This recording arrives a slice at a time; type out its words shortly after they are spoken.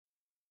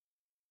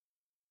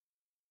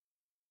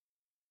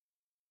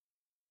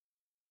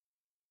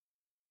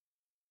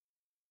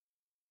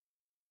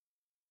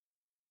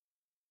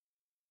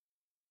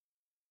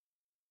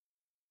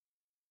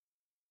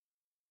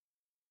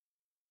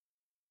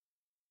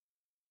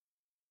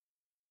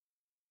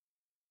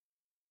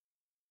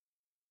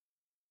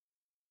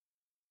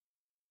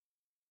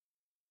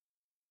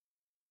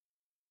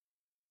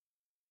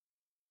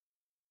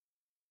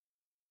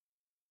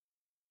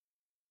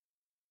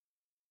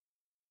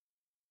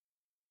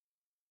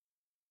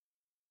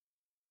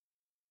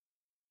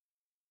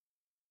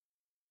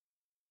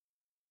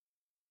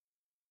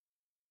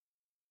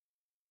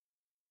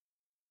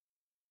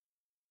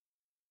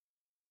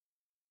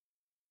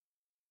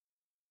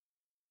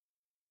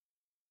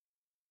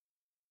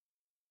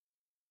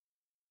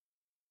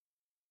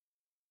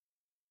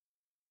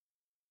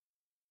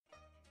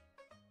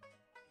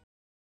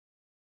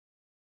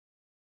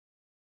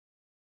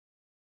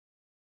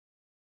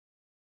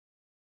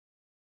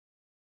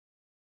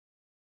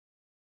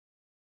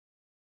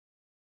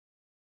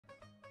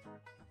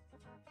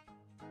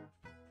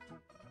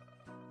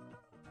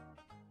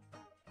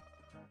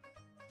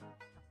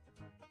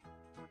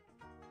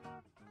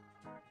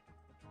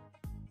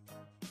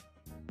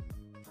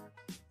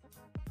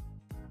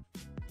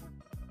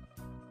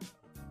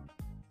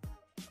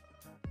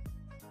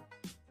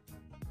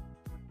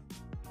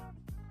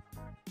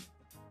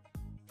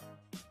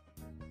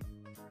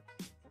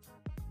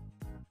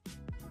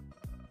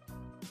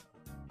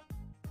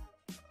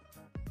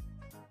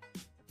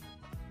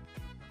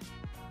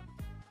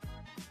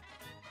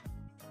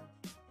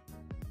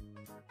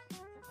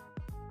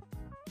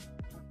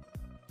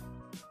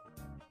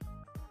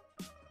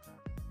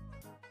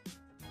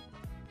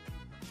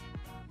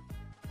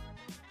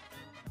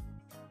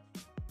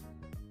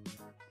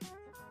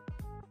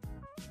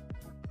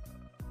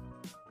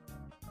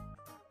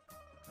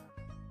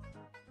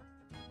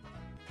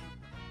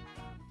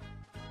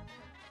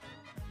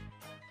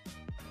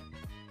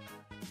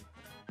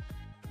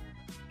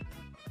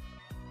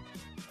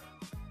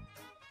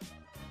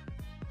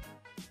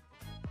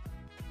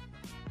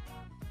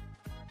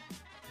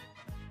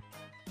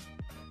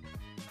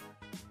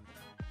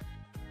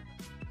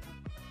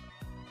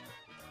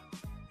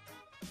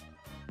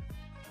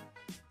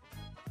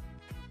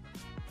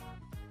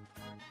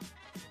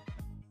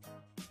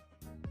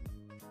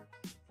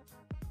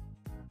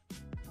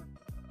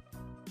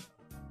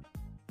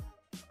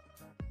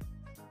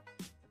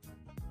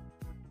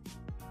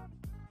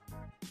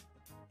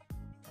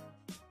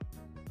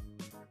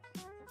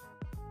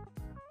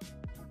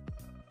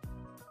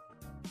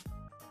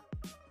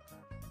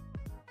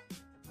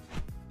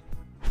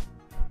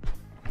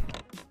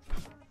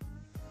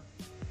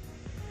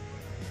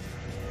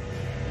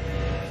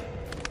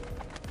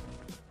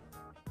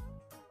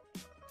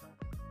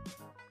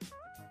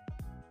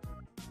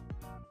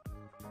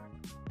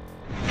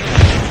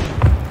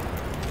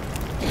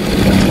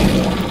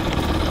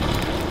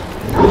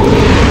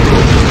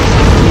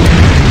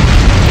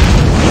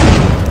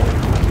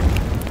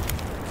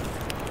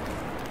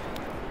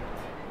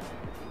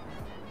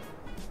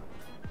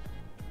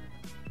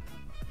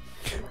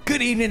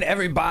Good evening,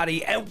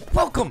 everybody, and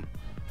welcome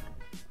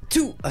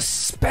to a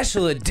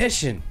special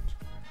edition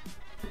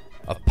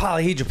of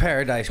Polyhedra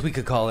Paradise. We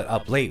could call it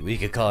up late, we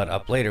could call it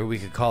up later, we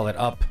could call it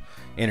up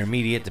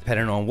intermediate,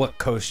 depending on what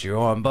coast you're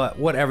on, but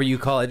whatever you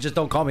call it, just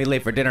don't call me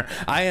late for dinner.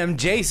 I am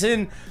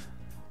Jason,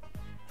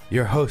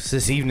 your host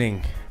this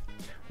evening.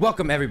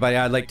 Welcome, everybody.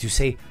 I'd like to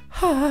say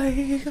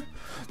hi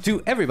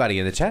to everybody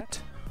in the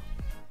chat.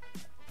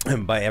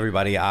 And by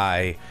everybody,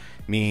 I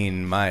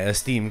mean my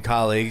esteemed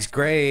colleagues.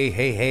 Gray,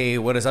 hey,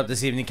 what is up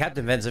this evening?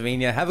 Captain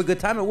Pennsylvania, have a good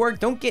time at work.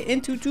 Don't get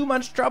into too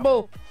much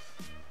trouble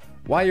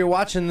while you're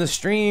watching the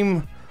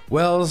stream.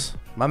 Wells,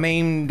 my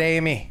main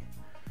dammy,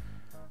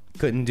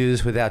 couldn't do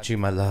this without you,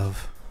 my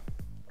love.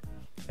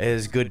 It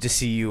is good to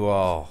see you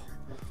all.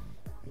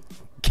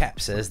 Cap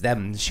says,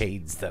 them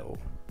shades, though.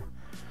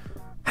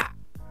 Ha!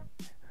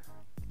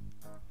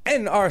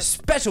 And our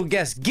special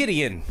guest,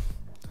 Gideon.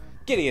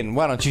 Gideon,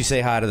 why don't you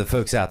say hi to the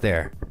folks out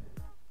there?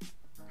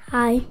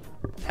 Hi.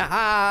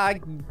 Haha,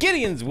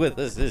 Gideon's with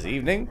us this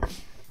evening.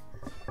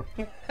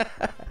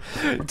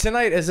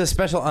 Tonight is a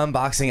special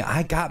unboxing.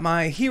 I got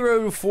my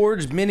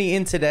heroforge mini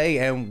in today,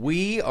 and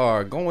we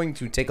are going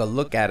to take a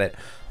look at it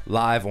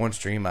live on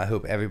stream. I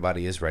hope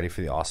everybody is ready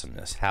for the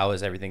awesomeness. How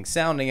is everything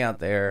sounding out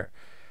there?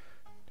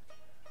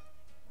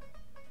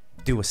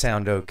 Do a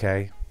sound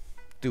okay?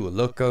 Do a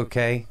look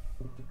okay?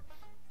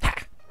 Ha!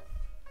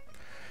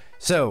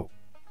 So,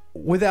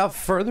 without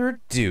further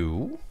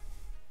ado,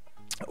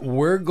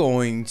 we're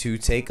going to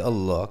take a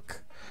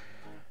look.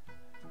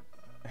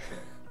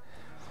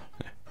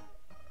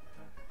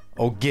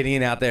 Oh,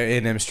 Gideon out there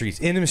in them streets.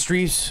 In them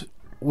streets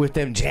with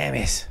them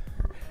jammies.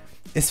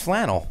 It's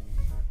flannel.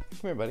 Come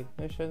here, buddy.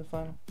 Let me show you the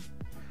flannel.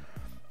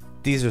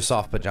 These are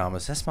soft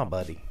pajamas. That's my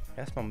buddy.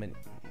 That's my mini.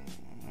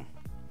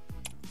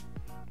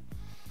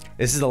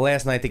 This is the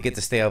last night they get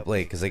to stay up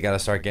late because they got to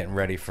start getting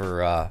ready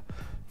for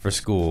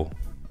school.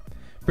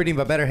 Brittany,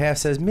 my better half,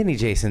 says, Mini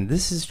Jason.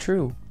 This is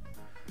true.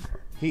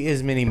 He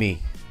is mini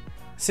me.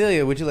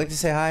 Celia, would you like to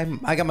say hi?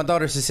 I got my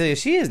daughter Cecilia.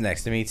 She is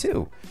next to me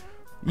too.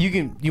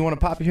 You want to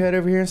pop your head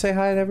over here and say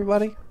hi to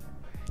everybody?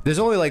 There's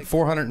only like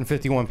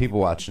 451 people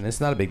watching.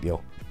 It's not a big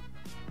deal.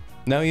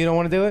 No, you don't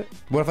want to do it?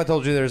 What if I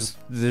told you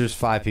there's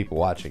 5 people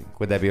watching?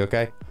 Would that be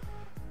okay?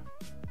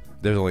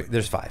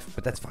 There's 5,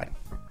 but that's fine.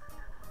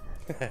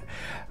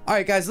 All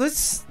right, guys,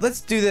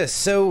 let's do this.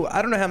 So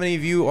I don't know how many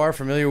of you are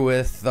familiar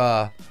with.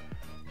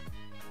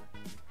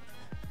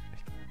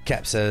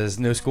 Cap says,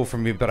 no school for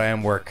me, but I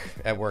am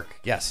at work.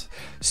 Yes.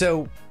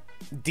 So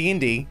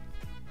D&D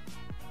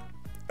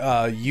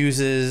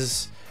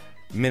uses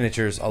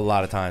miniatures a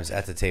lot of times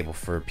at the table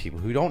for people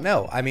who don't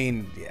know. I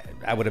mean,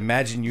 I would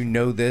imagine you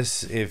know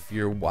this if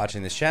you're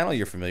watching this channel,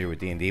 you're familiar with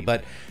D&D,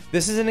 but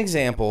this is an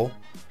example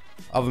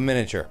of a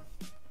miniature.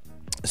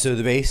 So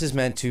the base is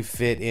meant to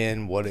fit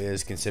in what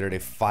is considered a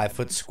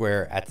 5-foot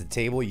square at the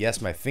table.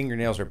 Yes, my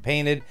fingernails are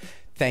painted.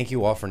 Thank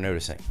you all for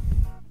noticing.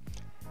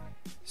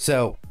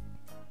 So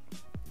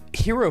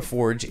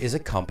heroforge is a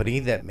company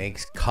that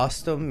makes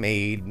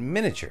custom-made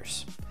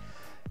miniatures.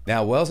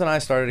 Now, Wells and I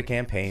started a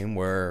campaign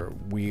where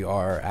we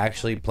are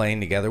actually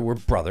playing together. We're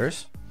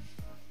brothers.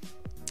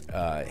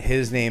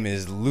 His name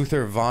is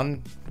Luther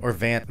von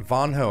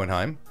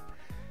Hohenheim,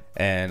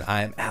 and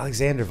I'm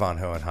Alexander von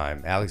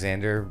Hohenheim.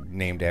 Alexander,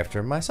 named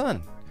after my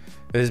son.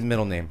 His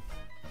middle name.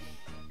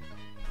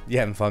 You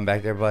having fun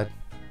back there, bud?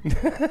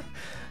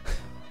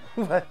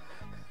 What?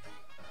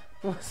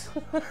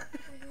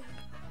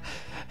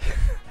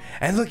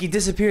 And look, he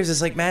disappears.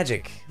 It's like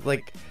magic.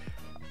 Like,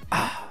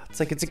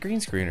 it's like it's a green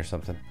screen or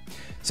something.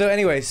 So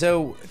anyway,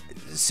 so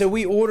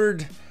we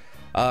ordered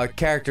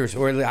characters,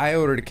 or I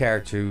ordered a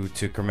character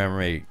to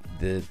commemorate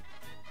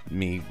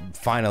me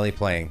finally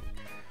playing.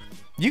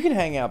 You can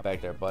hang out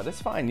back there, bud.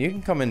 It's fine. You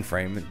can come in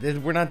frame.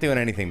 We're not doing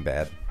anything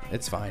bad.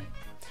 It's fine.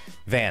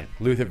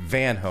 Luther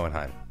Van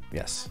Hohenheim.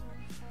 Yes.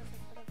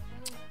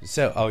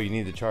 So, oh, you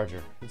need the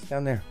charger. It's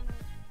down there.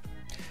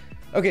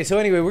 Okay, so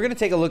anyway, we're going to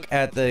take a look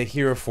at the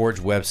heroforge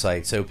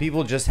website so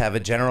people just have a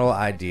general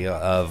idea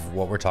of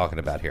what we're talking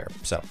about here.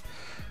 So,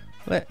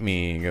 let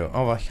me go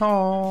over here.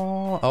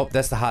 Oh,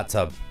 that's the hot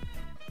tub.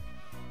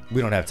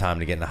 We don't have time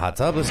to get in the hot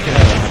tub. Let's get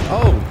out of the...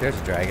 Oh, there's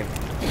a dragon.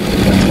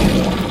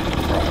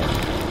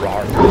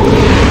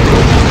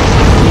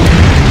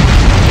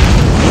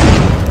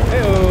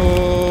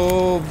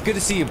 Hey-oh. Good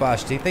to see you,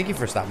 Bashti. Thank you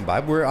for stopping by.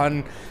 We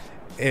are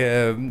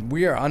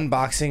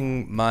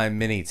unboxing my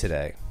mini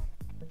today.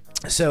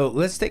 So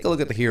let's take a look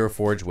at the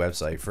heroforge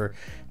website. For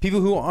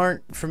people who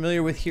aren't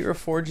familiar with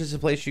heroforge, is a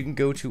place you can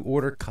go to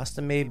order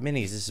custom-made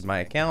minis. This is my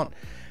account.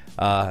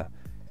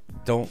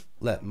 Don't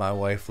let my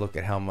wife look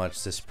at how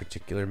much this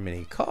particular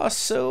mini costs,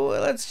 so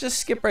let's just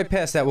skip right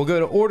past that. We'll go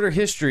to order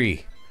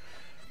history.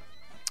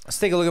 Let's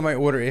take a look at my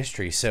order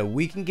history so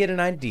we can get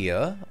an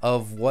idea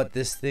of what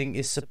this thing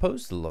is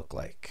supposed to look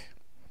like.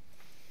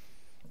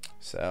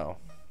 So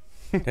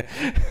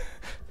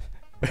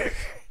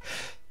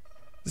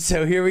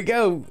So here we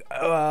go.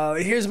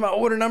 Here's my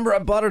order number. I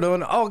bought it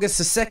on August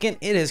the 2nd.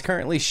 It is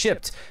currently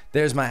shipped.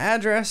 There's my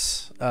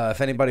address. If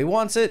anybody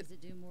wants it,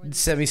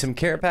 send me some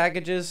care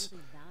packages.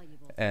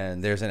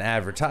 And there's an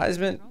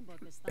advertisement,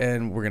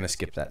 and we're gonna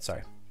skip that.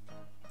 Sorry,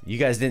 you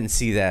guys didn't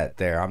see that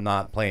there. I'm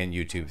not playing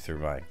YouTube through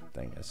my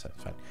thing. That's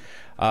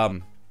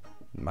fine.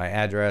 My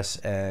address,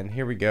 and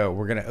here we go.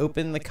 We're gonna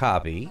open the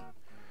copy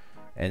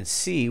and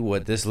see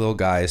what this little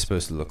guy is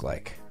supposed to look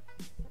like.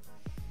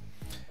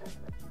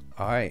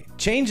 All right,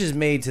 changes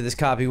made to this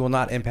copy will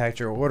not impact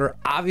your order,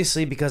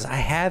 obviously, because I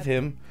have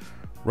him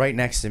right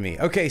next to me.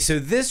 Okay, so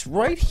this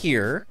right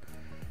here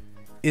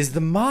is the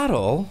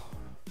model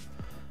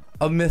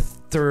of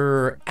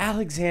Mr.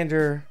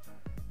 Alexander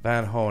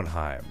Van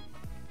Hohenheim.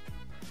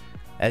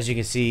 As you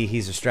can see,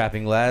 he's a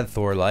strapping lad,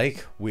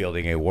 Thor-like,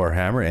 wielding a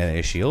warhammer and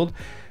a shield.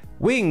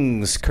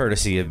 Wings,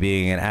 courtesy of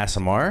being an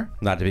ASMR,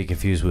 not to be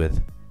confused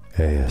with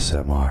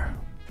ASMR.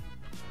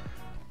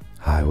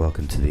 Hi,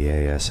 welcome to the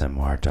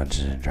ASMR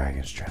Dungeons &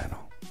 Dragons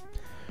channel.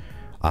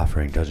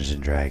 Offering Dungeons &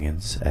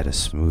 Dragons at a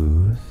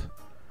smooth,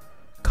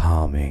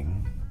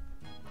 calming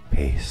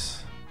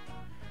pace.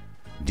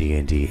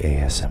 D&D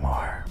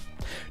ASMR.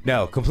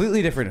 No,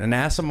 completely different. An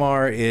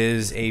ASMR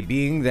is a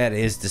being that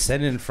is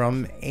descended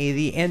from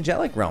the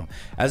angelic realm,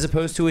 as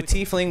opposed to a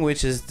tiefling,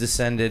 which is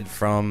descended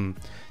from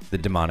the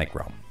demonic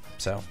realm.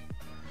 So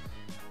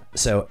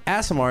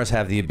ASMRs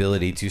have the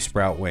ability to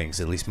sprout wings,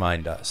 at least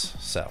mine does.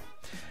 So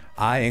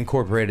I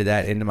incorporated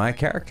that into my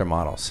character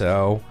model.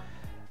 So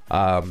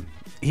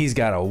he's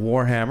got a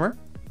warhammer,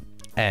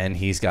 and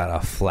he's got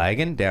a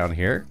flagon down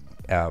here,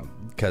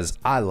 because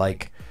I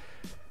like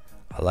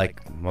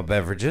my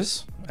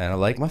beverages and I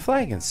like my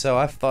flagons, so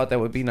I thought that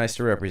would be nice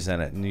to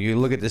represent it. And you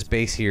look at this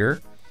base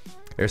here,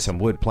 there's some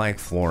wood plank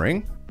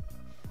flooring,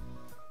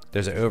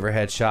 there's an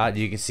overhead shot.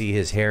 You can see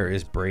his hair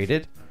is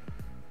braided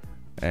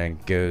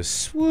and goes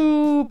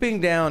swooping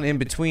down in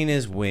between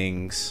his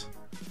wings,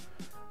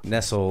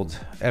 nestled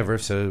ever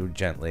so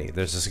gently.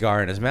 There's a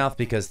cigar in his mouth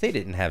because they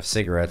didn't have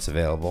cigarettes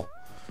available.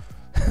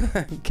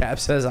 Cap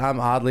says, I'm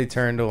oddly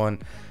turned on.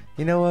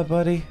 You know what,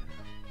 buddy?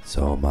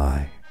 So am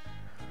I.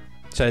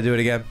 Should I do it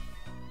again?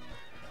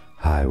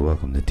 Hi,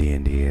 welcome to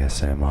D&D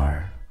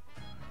ASMR.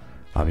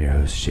 I'm your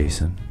host,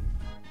 Jason,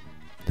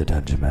 the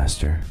Dungeon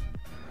Master,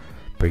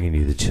 bringing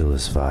you the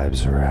chillest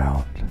vibes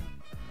around.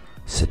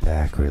 Sit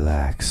back,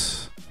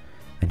 relax,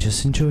 and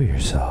just enjoy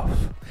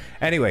yourself.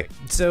 Anyway,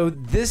 so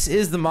this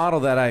is the model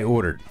that I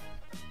ordered.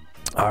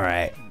 All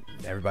right,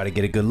 everybody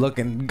get a good look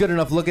and good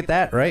enough look at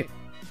that, right?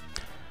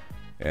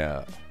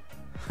 Yeah.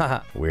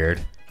 Haha,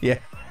 weird. Yeah.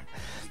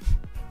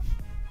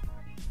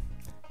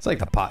 It's like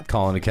the pot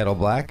calling the kettle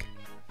black.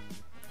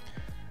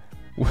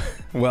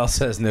 Well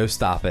says no,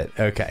 stop it.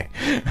 Okay.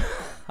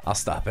 I'll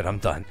stop it. I'm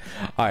done.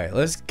 All right,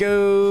 let's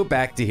go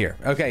back to here.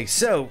 Okay,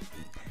 so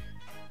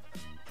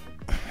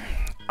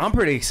I'm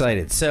pretty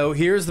excited. So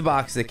here's the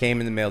box that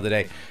came in the mail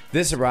today.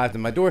 This arrived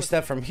on my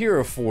doorstep from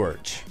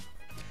heroforge.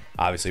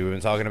 Obviously, we've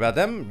been talking about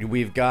them.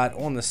 We've got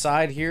on the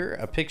side here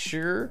a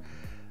picture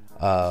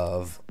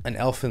of an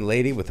elfin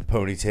lady with a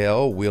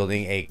ponytail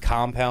wielding a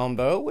compound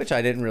bow, which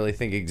I didn't really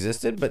think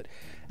existed, but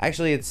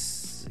actually it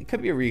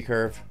could be a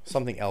recurve,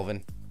 something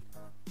elven.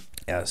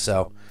 Yeah,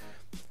 so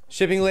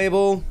shipping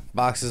label,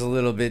 box is a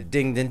little bit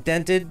dinged and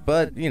dented,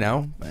 but you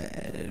know,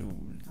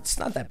 it's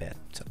not that bad.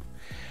 So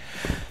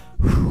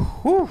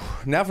whew.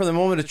 Now for the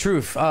moment of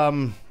truth.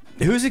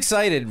 Who's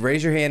excited?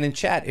 Raise your hand in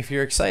chat if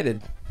you're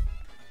excited.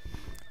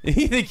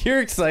 You think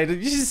you're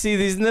excited? You should see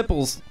these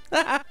nipples.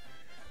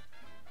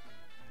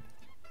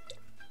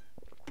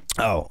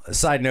 Oh, a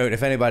side note,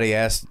 if anybody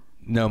asked,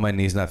 no, my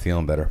knee's not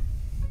feeling better.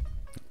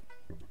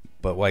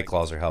 But White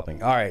Claws are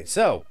helping. All right,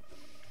 so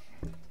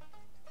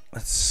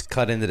let's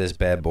cut into this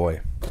bad boy.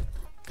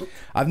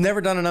 I've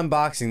never done an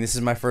unboxing. This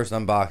is my first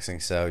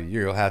unboxing, so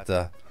you'll have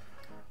to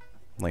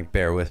like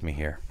bear with me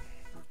here.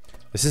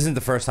 This isn't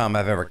the first time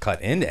I've ever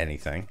cut into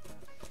anything.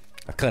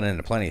 I've cut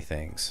into plenty of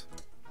things.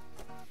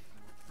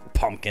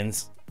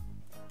 Pumpkins.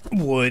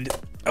 Wood.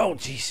 Oh,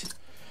 jeez.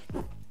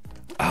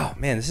 Oh,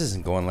 man, this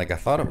isn't going like I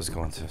thought it was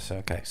going to. So,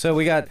 okay. So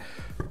we got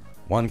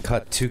one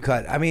cut, two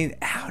cut. I mean,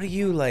 how do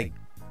you, like,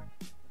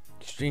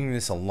 string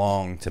this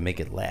along to make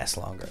it last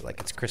longer? Like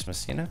it's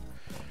Christmas, you know?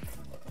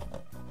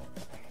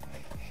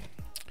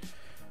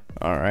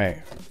 All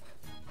right.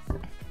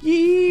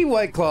 Yee,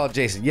 White Claw,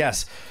 Jason.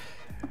 Yes.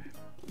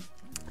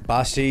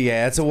 Basti,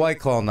 yeah, it's a White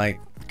Claw night.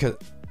 I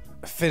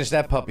finished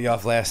that puppy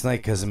off last night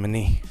because of my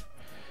knee.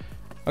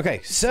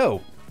 Okay,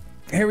 so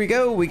here we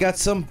go. We got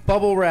some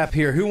bubble wrap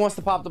here. Who wants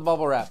to pop the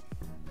bubble wrap?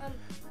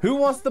 Who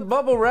wants the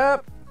bubble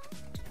wrap?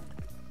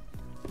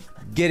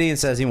 Gideon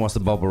says he wants the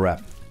bubble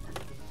wrap.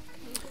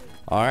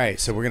 All right,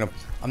 so we're gonna.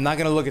 I'm not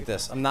gonna look at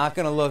this. I'm not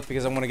gonna look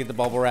because I want to get the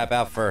bubble wrap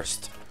out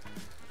first.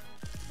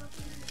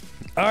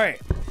 All right.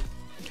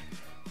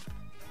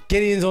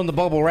 Gideon's on the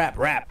bubble wrap.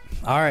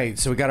 All right,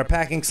 so we got our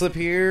packing slip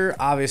here.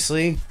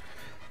 Obviously,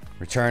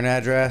 return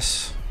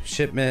address,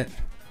 shipment,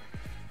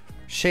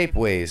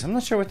 shapeways. I'm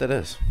not sure what that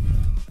is.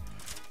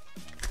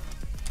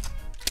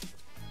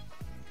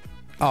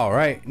 All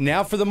right,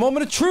 now for the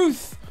moment of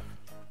truth.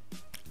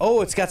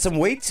 Oh, it's got some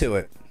weight to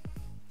it.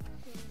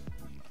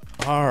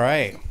 All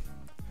right.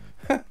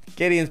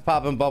 Gideon's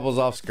popping bubbles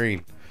off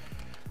screen.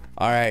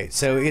 All right,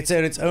 so it's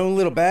in its own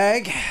little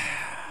bag.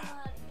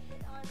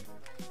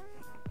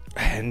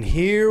 And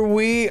here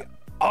we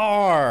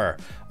are.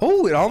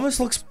 Oh, it almost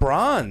looks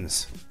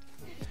bronze.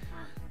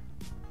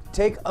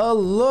 Take a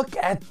look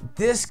at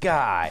this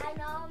guy. I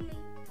know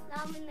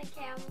I'm in the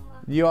camera.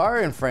 You are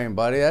in frame,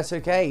 buddy. That's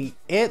okay.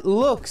 It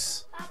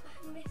looks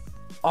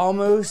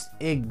almost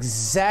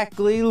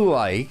exactly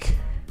like...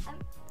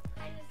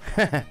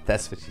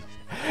 That's what she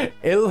said.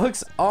 It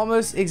looks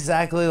almost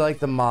exactly like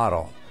the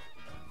model.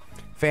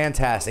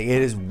 Fantastic.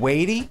 It is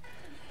weighty.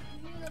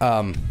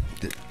 I'm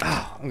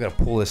gonna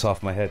pull this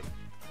off my head.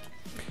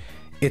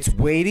 It's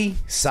weighty,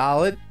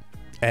 solid,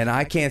 and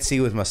I can't see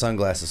with my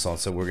sunglasses on,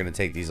 so we're gonna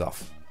take these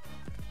off.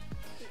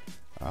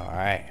 All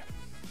right.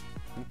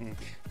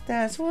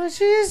 That's what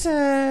she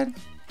said.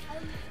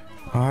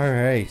 All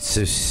right,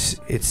 so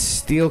it's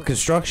steel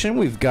construction.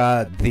 We've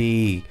got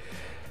the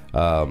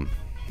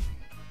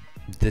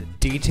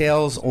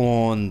details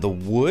on the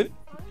wood,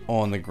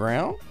 on the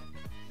ground,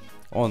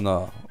 on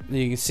the,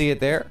 you can see it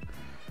there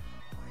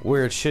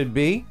where it should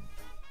be.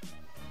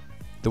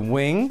 The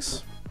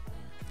wings,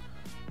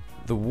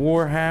 the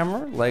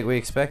warhammer like we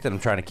expected. I'm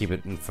trying to keep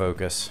it in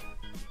focus.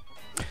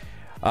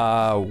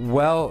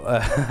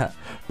 Bossy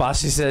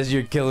says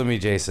you're killing me,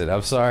 Jason.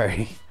 I'm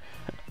sorry.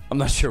 I'm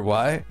not sure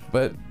why,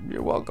 but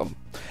you're welcome.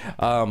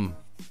 Yeah,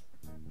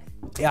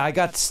 I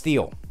got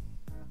steel.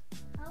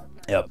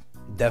 Yep,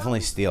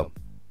 definitely steel.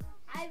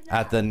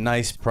 At the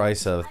nice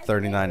price of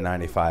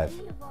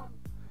 $39.95.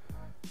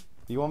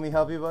 You want me to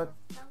help you, bud?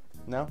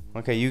 No?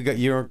 Okay, you got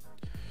your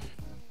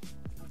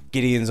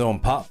Gideon's on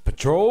Pop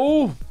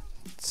Patrol.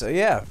 So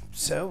yeah,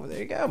 so there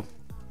you go.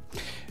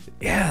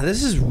 Yeah,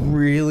 this is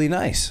really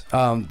nice.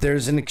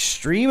 There's an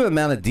extreme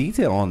amount of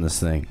detail on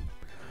this thing.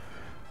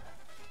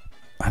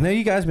 I know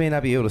you guys may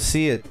not be able to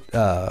see it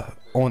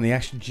on the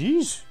action.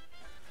 Jeez.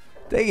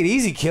 Take it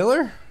easy,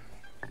 killer.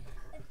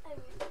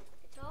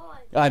 It's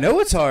hard. I know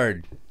it's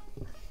hard.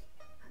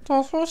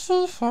 That's what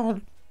she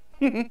said.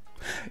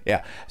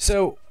 Yeah.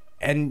 So,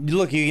 and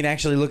look, you can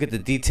actually look at the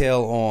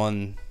detail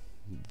on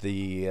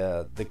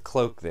the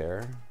cloak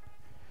there.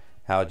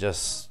 How it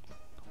just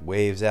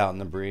waves out in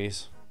the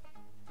breeze.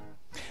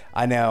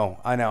 I know.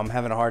 I'm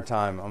having a hard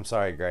time. I'm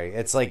sorry, Gray.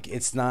 It's like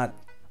it's not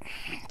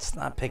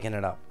picking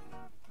it up.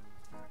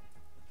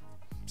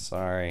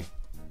 Sorry.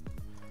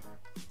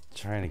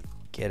 Trying to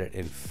get it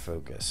in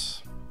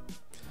focus.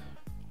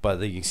 But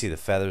you can see the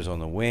feathers on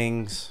the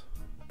wings.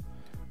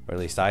 Or at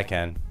least I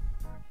can.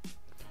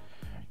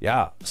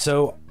 Yeah,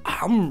 so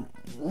I'm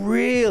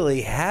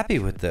really happy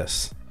with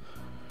this.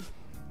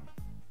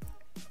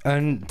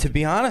 And to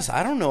be honest,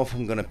 I don't know if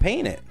I'm gonna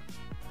paint it.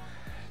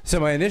 So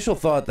my initial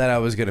thought that I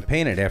was gonna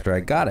paint it after I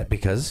got it,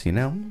 because, you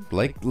know,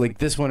 like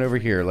this one over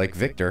here, like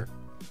Victor.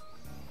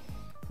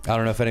 I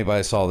don't know if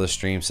anybody saw this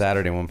stream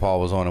Saturday when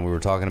Paul was on and we were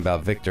talking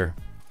about Victor.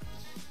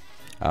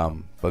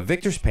 But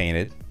Victor's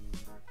painted.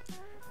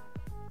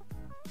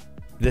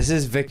 This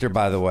is Victor,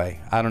 by the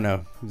way. I don't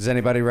know. Does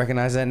anybody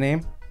recognize that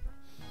name?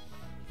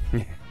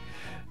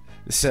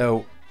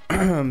 So,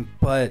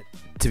 but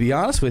to be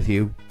honest with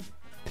you,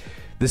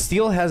 the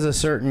steel has a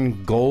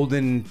certain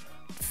golden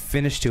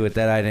finish to it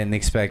that I didn't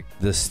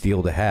expect the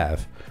steel to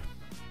have.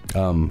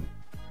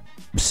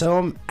 So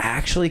I'm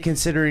actually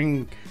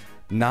considering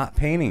not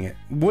painting it.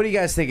 What do you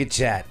guys think in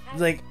chat?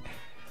 Like,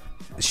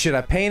 should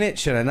I paint it?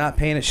 Should I not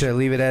paint it? Should I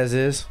leave it as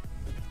is?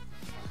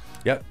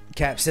 Yep.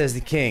 Cap says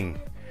the king.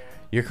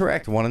 You're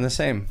correct. One and the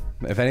same.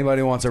 If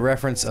anybody wants a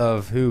reference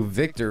of who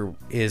Victor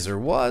is or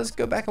was,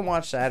 go back and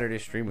watch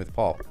Saturday's stream with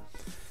Paul.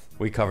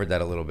 We covered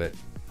that a little bit.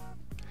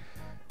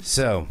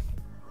 So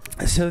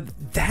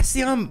that's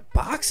the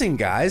unboxing,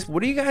 guys.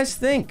 What do you guys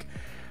think?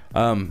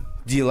 Do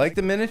you like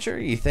the miniature?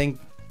 You think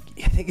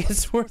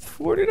it's worth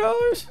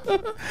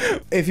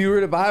 $40? If you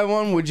were to buy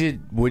one, would you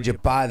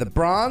buy the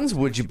bronze?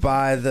 Would you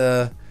buy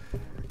the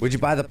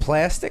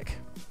plastic?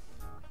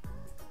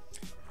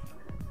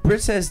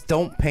 Britt says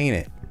don't paint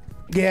it.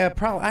 Yeah,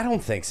 probably. I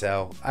don't think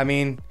so. I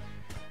mean,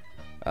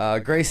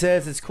 Gray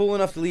says it's cool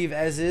enough to leave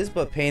as is,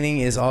 but painting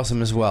is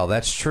awesome as well.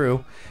 That's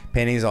true.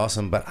 Painting is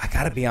awesome, but I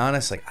gotta be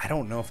honest, like, I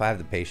don't know if I have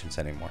the patience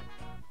anymore.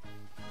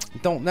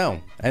 Don't know.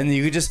 And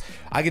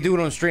I could do it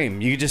on stream.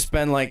 You could just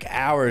spend like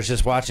hours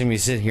just watching me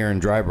sit here and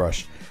dry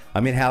brush. I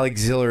mean, how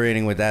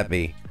exhilarating would that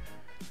be?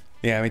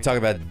 Yeah, I mean, talk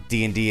about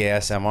D&D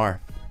ASMR.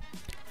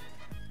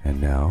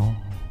 And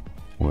now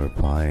we're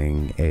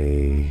applying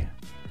a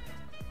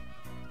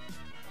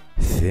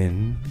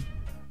thin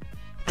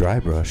dry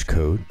brush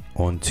coat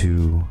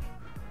onto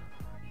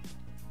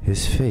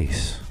his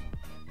face.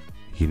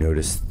 You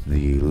notice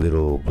the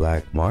little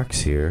black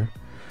marks here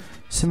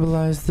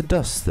symbolize the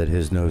dust that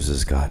his nose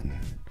has gotten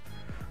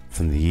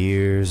from the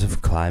years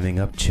of climbing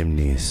up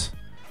chimneys,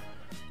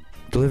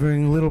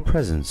 delivering little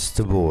presents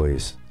to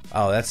boys.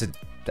 Oh, that's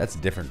a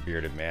different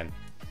bearded man.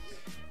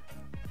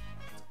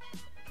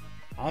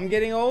 I'm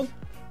getting old.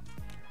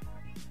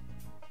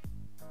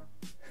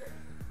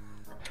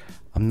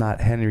 I'm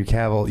not Henry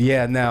Cavill.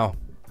 Yeah, no.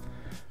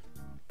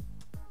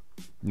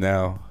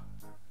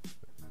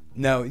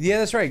 No, yeah,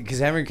 that's right. Because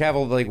Henry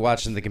Cavill like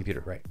watching the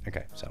computer, right?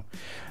 Okay, so,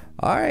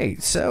 all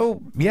right,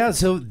 so yeah,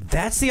 so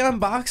that's the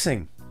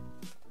unboxing.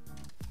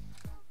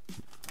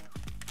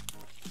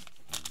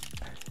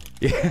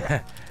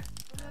 Yeah,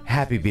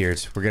 happy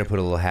beards. We're gonna put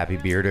a little happy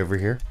beard over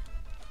here.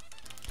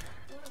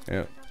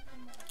 Yeah.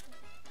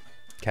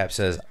 Cap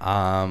says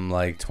I'm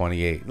like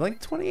 28,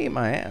 like 28,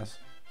 my ass.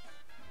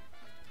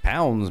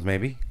 Pounds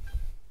maybe.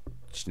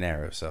 Just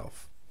narrow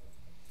self.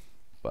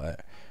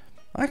 But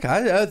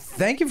okay,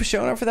 thank you for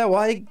showing up for that.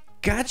 While I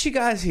got you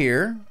guys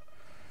here,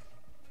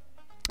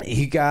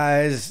 you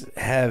guys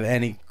have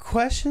any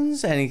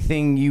questions?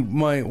 Anything you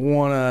might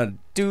want to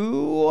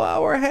do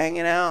while we're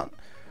hanging out?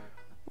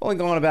 Only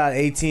going about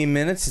 18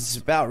 minutes. It's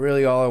about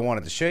really all I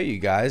wanted to show you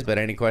guys. But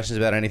any questions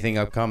about anything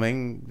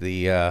upcoming?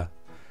 Let's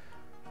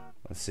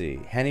see.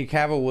 Henry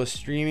Cavill was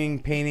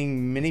streaming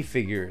painting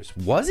minifigures.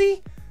 Was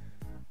he?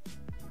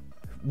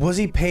 Was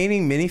he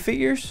painting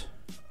minifigures?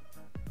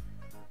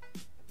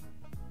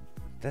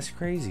 That's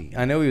crazy.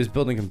 I know he was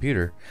building a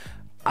computer.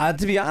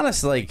 To be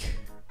honest, like,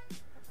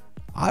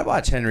 I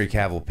watch Henry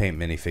Cavill paint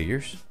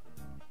minifigures.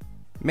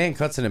 Man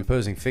cuts an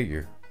imposing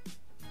figure.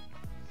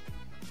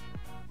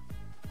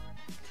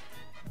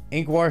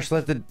 Ink wash,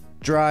 let the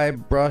dry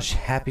brush,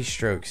 happy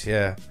strokes.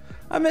 Yeah,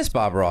 I miss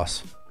Bob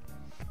Ross.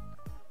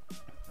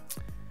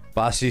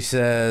 Bossy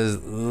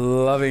says,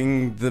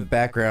 loving the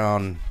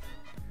background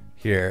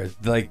here,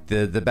 like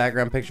the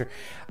background picture.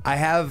 I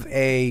have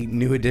a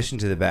new addition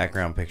to the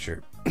background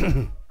picture.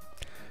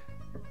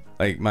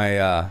 Like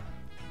my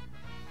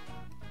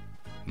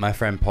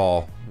friend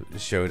Paul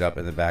showed up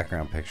in the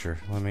background picture.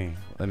 Let me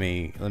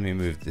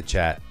move the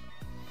chat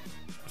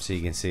so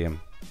you can see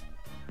him.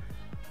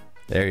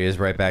 There he is,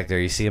 right back there.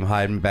 You see him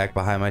hiding back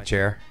behind my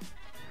chair?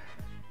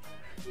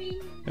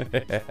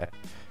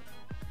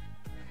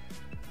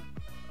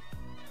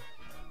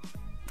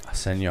 I'll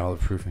send you all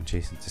the proof in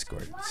Jason's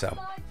Discord. So,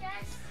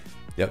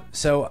 yep.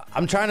 So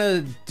I'm trying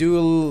to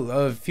do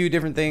a few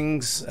different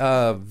things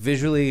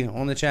visually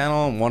on the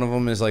channel, and one of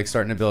them is like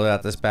starting to build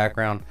out this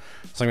background.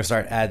 So I'm gonna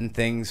start adding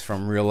things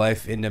from real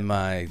life into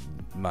my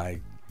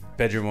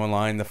bedroom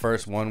online. The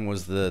first one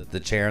was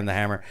the chair and the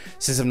hammer.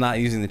 Since I'm not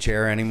using the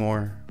chair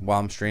anymore while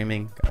I'm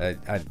streaming,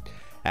 I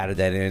added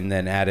that in,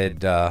 then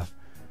added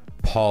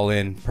Paul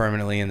in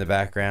permanently in the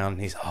background.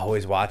 He's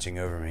always watching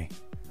over me.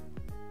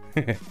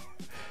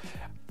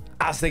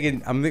 I was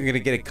thinking I'm gonna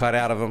get a cut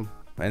out of him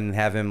and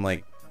have him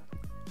like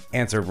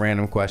answer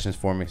random questions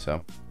for me.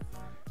 So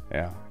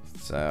yeah,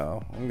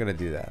 so I'm gonna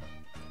do that.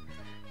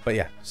 But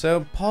yeah,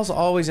 so Paul's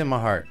always in my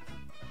heart.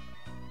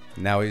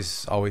 Now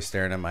he's always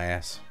staring at my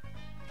ass.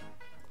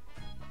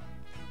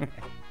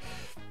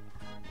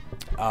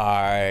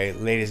 Alright,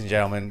 ladies and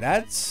gentlemen,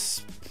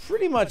 that's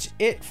pretty much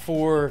it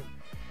for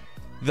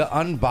the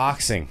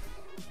unboxing.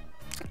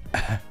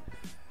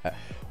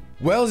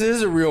 Wells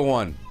is a real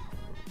one.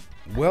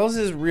 Wells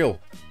is real.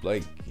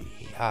 Like,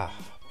 man.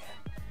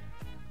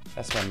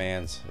 That's my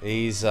man's.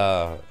 He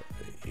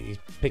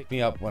picked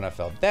me up when I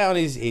fell down.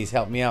 He's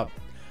helped me out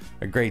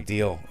a great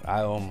deal.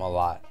 I owe him a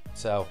lot.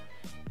 So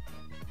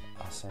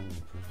I'll send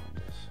you proof on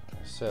this.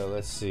 So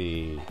let's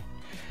see.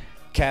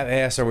 Cat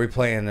asks, are we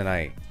playing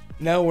tonight?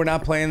 No, we're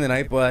not playing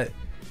tonight, but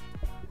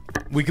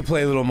we could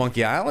play a little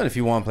Monkey Island if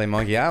you want to play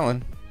Monkey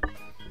Island.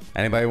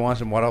 Anybody want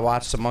to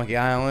watch some Monkey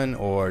Island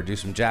or do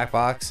some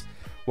Jackbox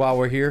while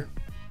we're here?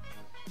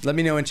 Let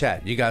me know in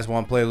chat. You guys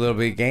want to play a little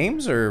bit of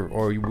games,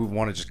 or you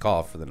want to just call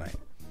it for the night?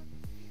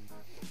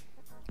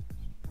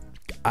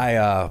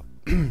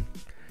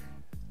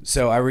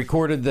 So I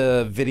recorded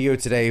the video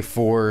today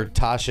for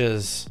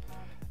Tasha's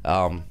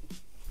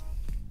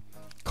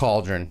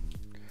cauldron.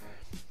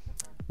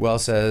 Well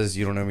says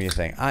you don't know me a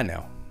thing. I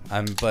know.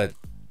 But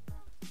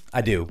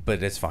I do,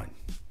 but it's fine.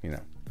 You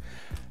know.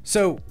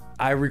 So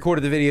I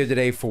recorded the video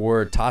today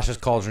for Tasha's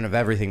Cauldron of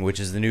Everything,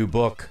 which is the new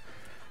book.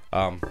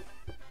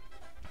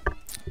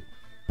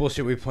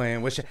 Bullshit we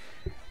playing. What's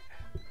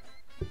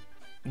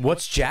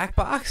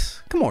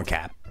Jackbox? Come on,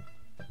 Cap.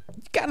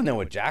 You gotta know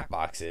what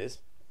Jackbox is.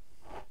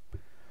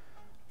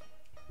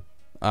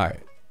 All right.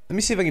 Let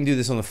me see if I can do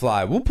this on the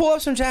fly. We'll pull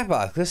up some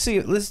Jackbox. Let's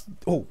see.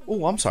 Oh,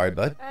 I'm sorry,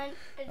 bud.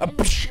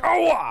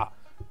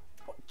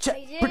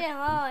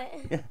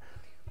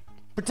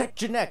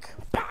 Protect your neck.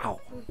 Pow.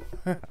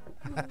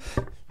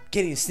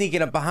 Gideon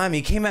sneaking up behind me.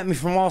 He came at me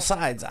from all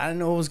sides. I didn't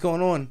know what was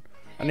going on.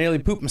 I nearly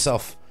pooped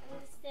myself.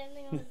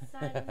 Standing on the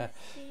side of the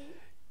seat.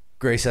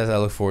 Gray says I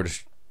look forward to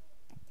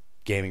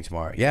gaming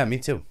tomorrow. Yeah, me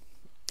too.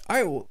 All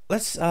right, well,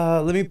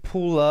 let me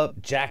pull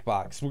up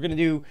Jackbox. We're gonna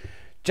do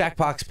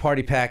Jackbox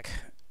Party Pack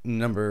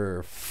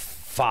number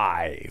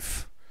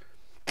 5.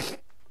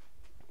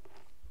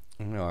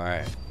 All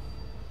right.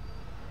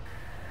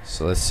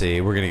 So let's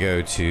see. We're gonna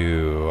go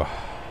to.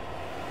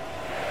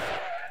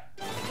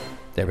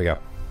 There we go.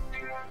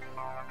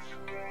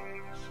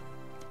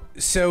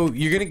 So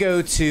you're gonna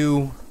go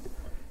to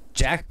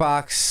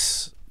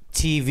Jackbox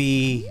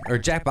TV or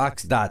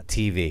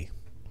Jackbox.tv,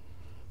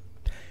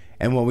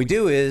 and what we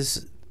do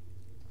is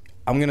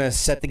I'm gonna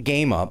set the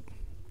game up,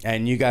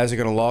 and you guys are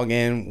gonna log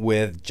in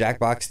with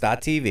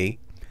Jackbox.tv.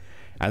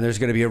 and there's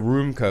going to be a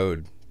room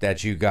code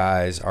that you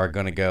guys are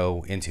going to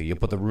go into. You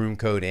put the room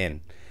code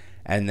in,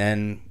 and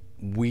then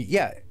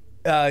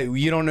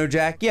you don't know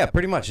Jack? Yeah,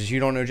 pretty much. It's you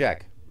don't know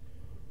Jack.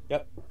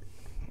 Yep.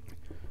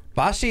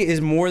 Bashi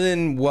is more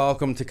than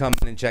welcome to come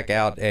in and check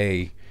out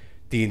a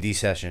D&D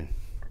session.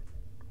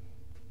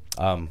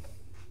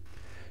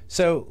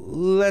 So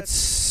let's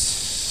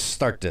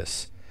start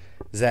this.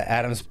 Is that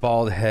Adam's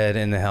bald head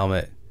in the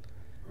helmet?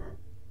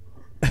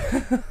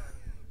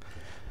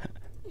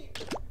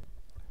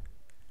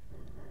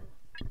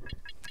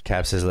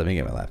 Cap says, let me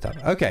get my laptop.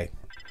 Okay.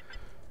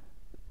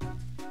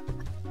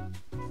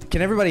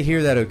 Can everybody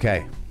hear that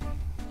okay?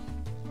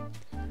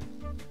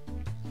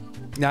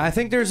 Now, I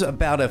think there's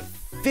about a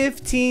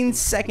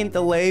 15-second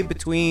delay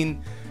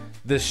between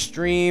the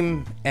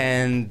stream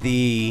and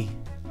the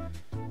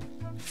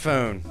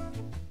phone.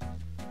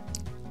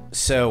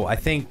 So I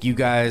think you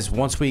guys,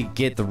 once we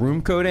get the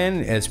room code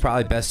in, it's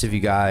probably best if you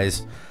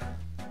guys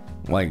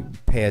like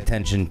pay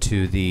attention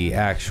to the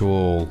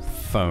actual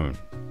phone.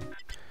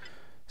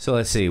 So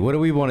let's see, what do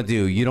we want to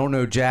do? You don't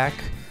know Jack?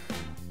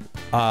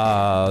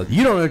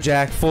 You don't know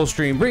Jack full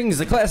stream brings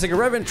the classic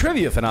irreverent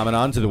trivia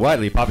phenomenon to the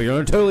widely popular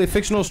and totally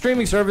fictional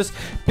streaming service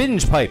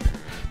Binge Pipe.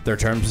 Their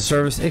terms of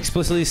service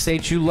explicitly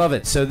state you love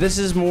it. So this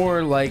is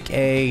more like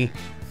a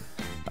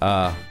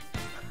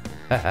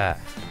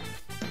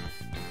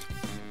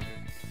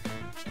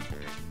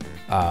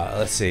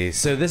let's see.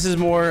 So this is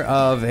more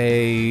of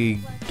a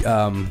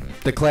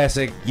the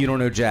classic you don't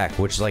know Jack,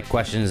 which is like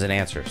questions and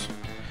answers.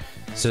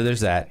 So there's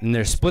that, and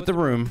there's split the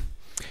room.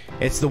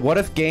 It's the what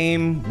if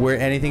game where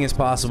anything is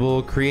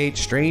possible. Create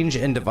strange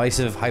and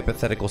divisive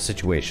hypothetical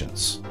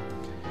situations.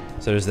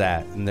 So there's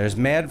that, and there's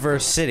Mad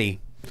vs. City.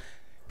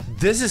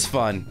 This is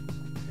fun,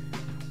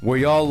 where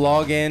y'all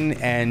log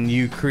in and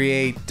you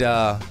create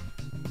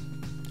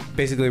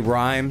basically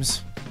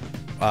rhymes,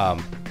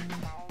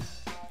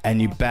 and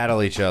you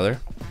battle each other.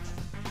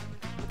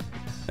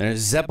 And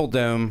there's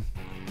Zeppeldome.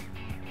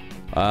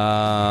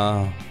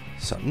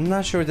 So I'm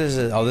not sure what this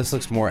is. Oh, this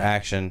looks more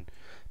action.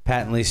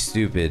 Patently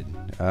stupid.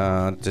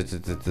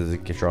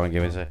 Control and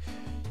give me a sec.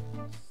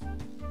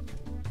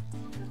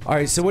 All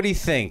right, so what do you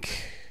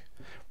think?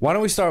 Why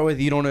don't we start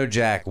with you don't know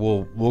Jack?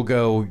 We'll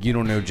go you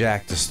don't know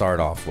Jack to start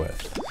off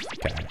with.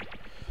 Okay.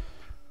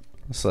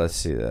 So let's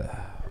see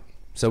that.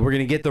 So we're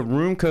gonna get the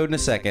room code in a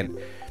second.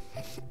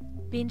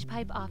 Binge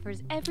Pipe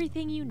offers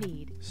everything you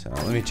need. So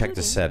let me check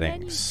the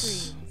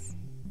settings.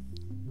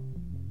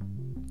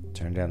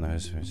 Turn down the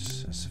host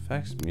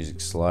effects.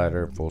 Music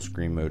slider. Full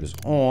screen mode is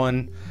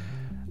on.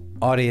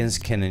 Audience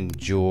can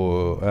join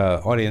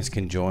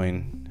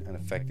and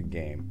affect the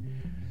game.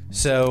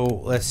 So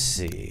let's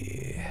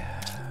see.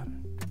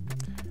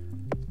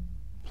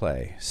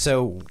 Play.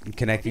 So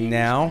connecting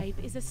now.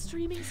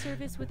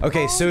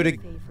 Okay, so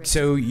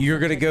you're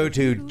gonna go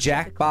to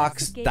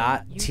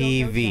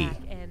jackbox.tv.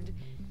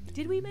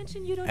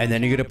 And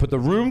then you're gonna put the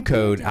room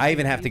code. I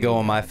even have to go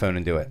on my phone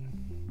and do it.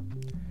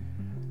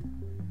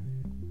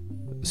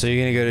 So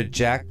you're gonna go to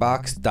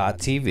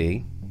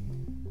jackbox.tv.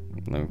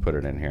 Let me put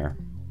it in here.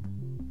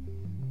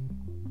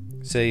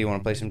 Say you want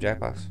to play some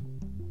Jackbox.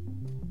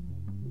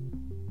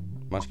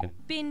 Munchkin.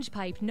 Binge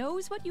Pipe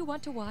knows what you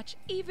want to watch,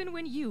 even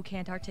when you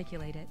can't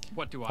artictate it.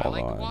 What do I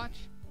like to watch?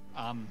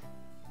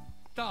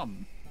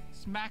 Thumb,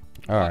 smack.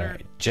 All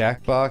right,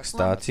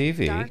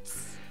 jackbox.tv.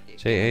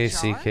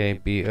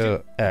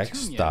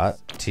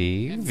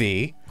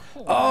 jackbox.tv.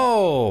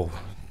 Oh,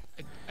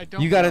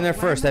 you got in there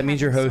first. That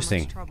means you're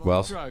hosting.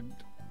 Wells.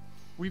 Drugged.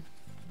 We've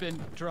been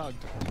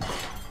drugged.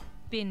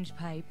 Binge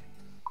Pipe.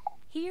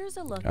 Here's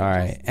a look. All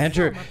right,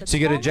 enter. So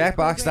you go to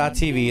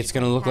jackbox.tv. It's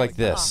going to look like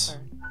this.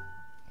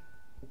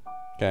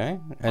 Okay,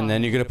 and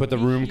then you're going to put the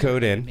room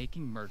code in.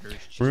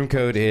 Room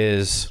code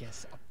is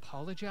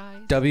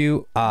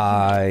WIMW.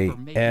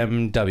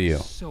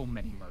 So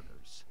many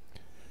murders.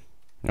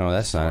 No,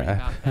 that's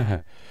not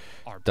it.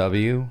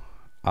 WIMW.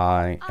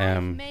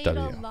 I've made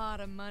a lot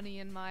of money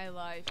in my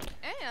life,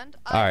 and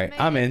all right,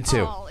 I'm in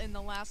too. All in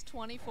the last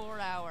 24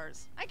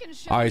 hours. I can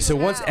show all right, so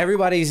once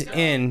everybody's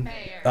in,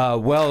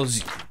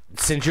 Wells,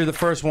 since you're the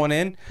first one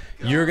in,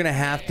 you're gonna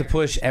have to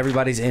push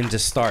everybody's in to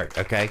start.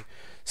 Okay,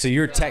 so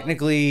you're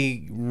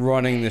technically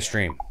running the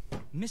stream.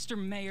 Mr.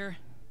 Mayor,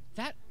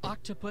 that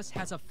octopus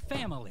has a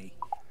family.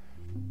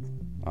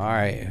 All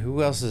right,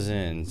 who else is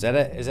in? Is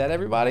that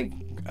everybody?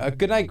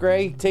 Good night,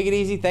 Gray. Take it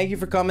easy. Thank you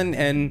for coming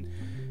and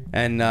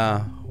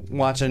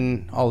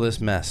watching all this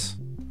mess.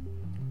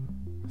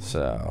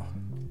 So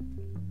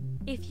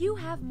if you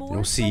have more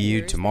we'll see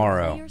you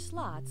tomorrow.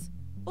 Slots,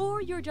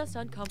 or you're just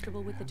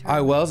uncomfortable with the term. All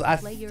right, Wells, I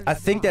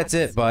think that's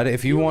it, bud.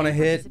 If you want to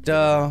hit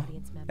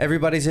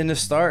everybody's in to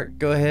start,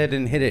 go ahead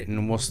and hit it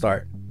and we'll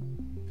start.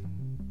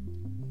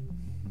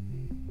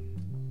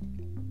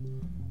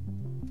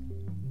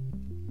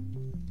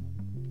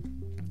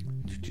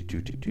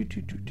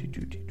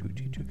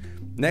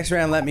 Next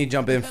round, let me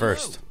jump in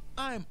first.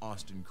 I'm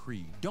Austin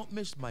Creed. Don't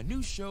miss my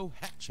new show,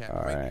 Hat Chat,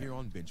 right here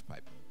on Binge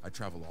Pipe. I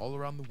travel all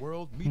around the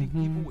world, meeting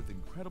people with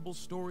incredible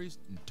stories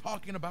and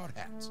talking about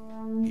hats.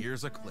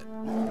 Here's a clip.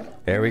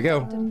 There we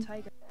go.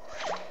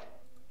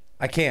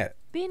 I can't.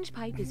 Binge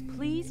Pipe is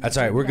pleased. That's to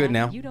all right, we're good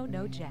glad now. You don't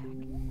know Jack.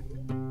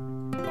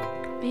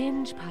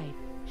 Binge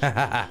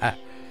Pipe.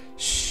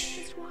 Shh.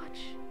 Just watch.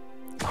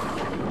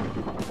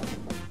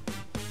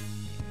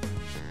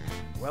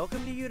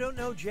 Welcome to You Don't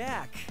Know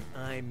Jack.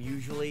 I'm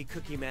usually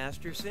Cookie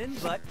Masterson,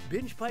 but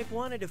Binge Pipe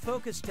wanted to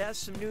focus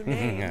test some new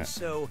names,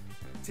 so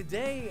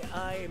today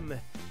I'm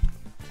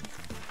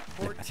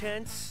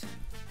Hortense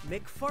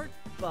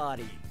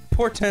McFartbody.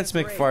 Portense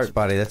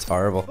McFartbody, that's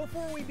horrible.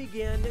 Before we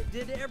begin,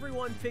 did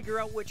everyone figure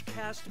out which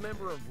cast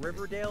member of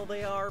Riverdale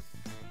they are?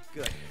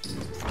 Good.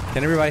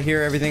 Can everybody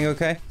hear everything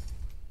okay?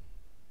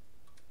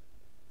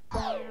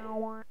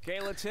 Okay,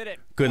 let's hit it.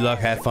 Good luck,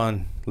 have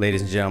fun,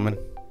 ladies and gentlemen.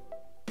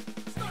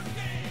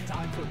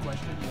 Time for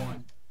question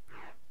 1.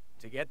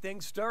 To get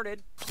things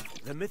started,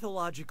 the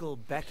mythological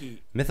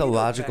Becky.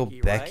 Mythological You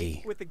know Becky.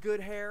 right? With the good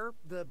hair,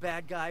 the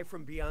bad guy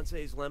from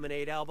Beyonce's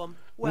Lemonade album.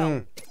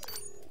 Well,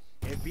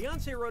 if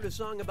Beyonce wrote a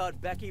song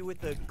about Becky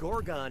with the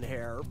Gorgon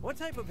hair, what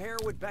type of hair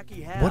would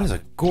Becky have? What is a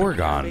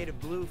Gorgon? Hair made of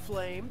blue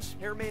flames,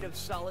 hair made of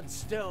solid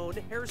stone,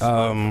 hair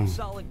spun from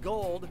solid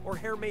gold, or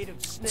hair made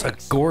of snakes?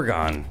 It's a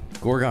Gorgon.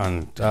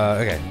 Gorgon.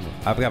 Okay,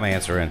 I've got my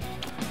answer in.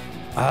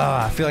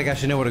 I feel like I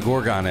should know what a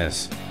Gorgon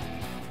is.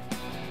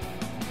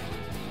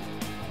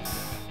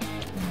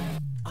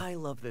 I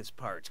love this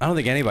part. I don't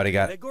think anybody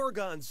got The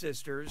Gorgon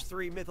sisters,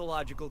 3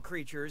 mythological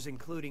creatures,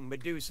 including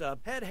Medusa,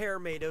 had hair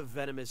made of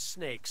venomous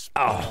snakes.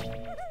 Oh.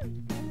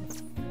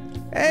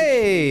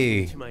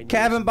 Hey!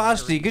 Kevin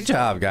Bosty, good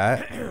job,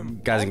 guys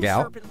and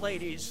gal. Serpent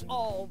ladies,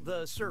 all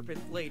the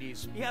serpent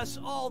ladies. Yes,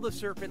 all the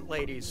serpent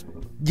ladies.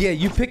 Yeah,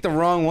 you picked the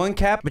wrong one,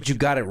 Cap, but you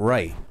got it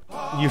right.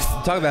 You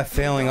talk about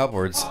failing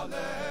upwards.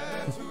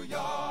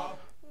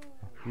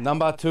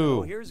 Number 2.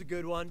 Oh, here's a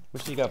good one.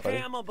 What you got, buddy?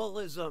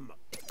 Cannibalism.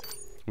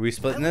 Are we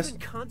splitting I live this? in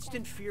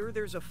constant fear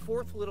there's a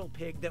 4th little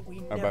pig that we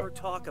never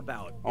talk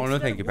about. Oh, no,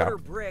 thank you, pal. pal.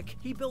 Brick,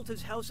 he built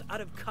his house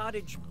out of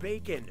cottage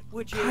bacon,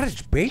 which is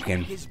Cottage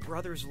bacon? his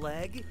brother's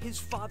leg, his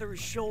father's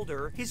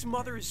shoulder, his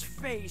mother's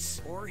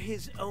face, or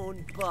his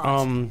own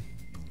butt.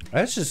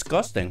 That's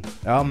disgusting.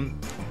 All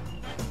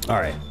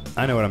right,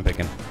 I know what I'm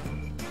picking.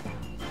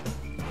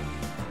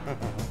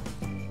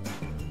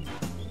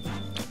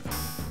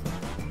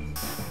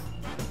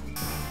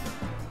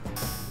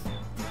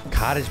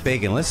 Cottage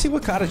bacon. Let's see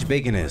what cottage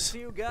bacon is.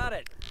 You got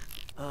it.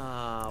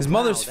 His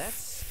mother's wow,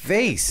 that's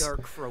face.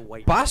 dark for a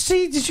white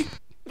Bossy, did you?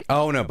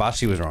 Oh no,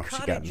 Bossy was wrong. She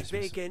got Cottage this.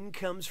 bacon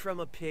comes from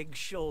a pig's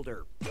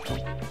shoulder.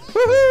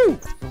 Woohoo!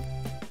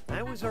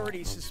 I was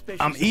already suspicious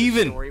I'm of the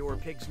even. story where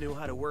pigs knew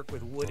how to work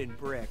with wood and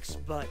bricks,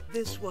 but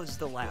this was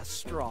the last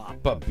straw.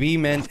 But B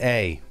meant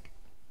A.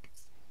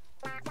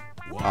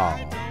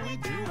 Oh.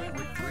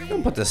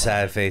 Don't put the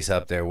sad face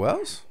up there,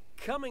 Wells.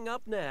 Coming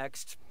up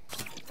next,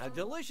 a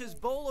delicious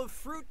bowl of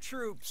Fruit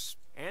Troops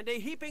and a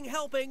heaping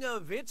helping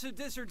of It's a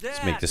This or That.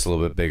 Let's make this a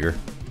little bit bigger.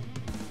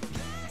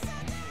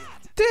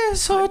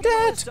 This or I'm gonna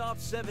that. list off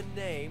 7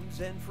 names,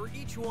 and for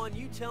each one,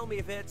 you tell me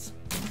if it's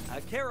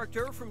a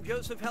character from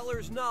Joseph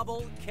Heller's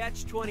novel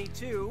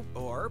Catch-22,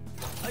 or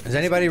a Has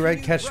anybody read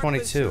discontinued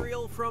breakfast Catch-22?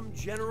 cereal from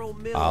General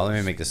Mills. Oh, let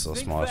me make this a little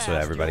Think smaller so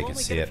fast, everybody you'll can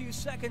only see get it. a few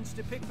seconds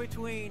to pick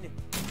between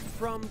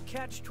from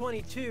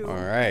Catch-22 All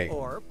right.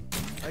 or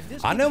a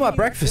I know my discontinued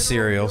breakfast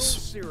General Mills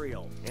cereals.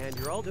 cereal. And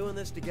you're all doing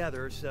this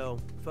together, so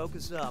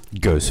focus up.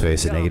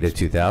 Ghostface at negative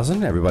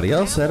 2,000. Everybody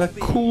else at a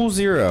cool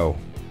 0.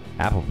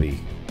 Applebee.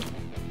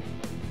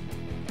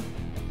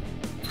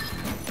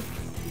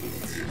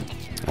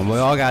 And we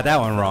all got that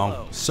one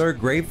wrong. Sir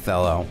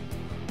Grapefellow.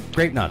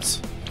 Grape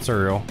Nuts.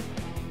 Cereal.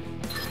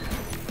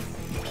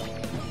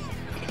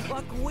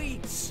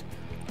 Buckwheats.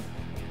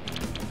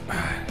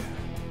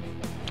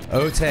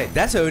 Ote.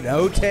 That's an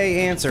Ote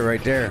answer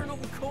right there. Kernel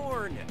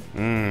corn.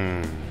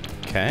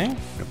 Okay.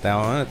 Got that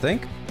one, I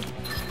think.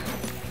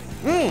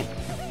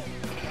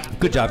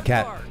 Good job,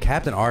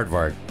 Captain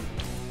Aardvark.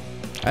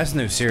 That's a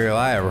new cereal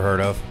I ever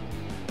heard of.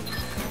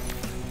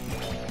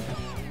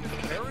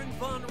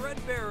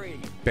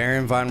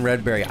 Baron von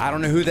Redberry. I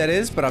don't know who that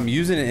is, but I'm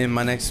using it in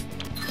my next.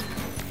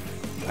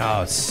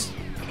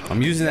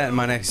 I'm using that in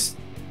my next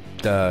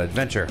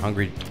adventure.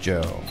 Hungry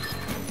Joe.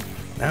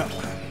 No.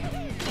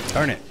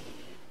 Darn it.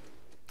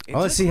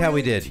 Well, let's see how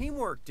we did.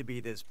 Teamwork to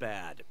be this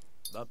bad.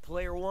 But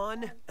player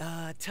 1,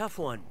 tough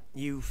one.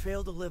 You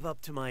failed to live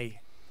up to my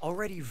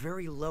already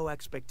very low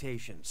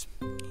expectations.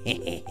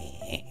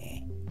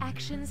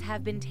 Actions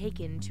have been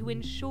taken to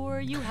ensure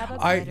you have a All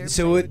better right,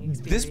 so at playing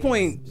this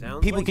point,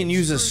 Sounds people like can it's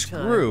use a screw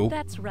time. screw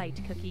That's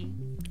right, Cookie.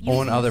 on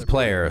Using other a screw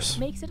players.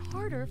 makes it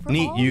harder for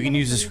Neat, all you the can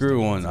use a players to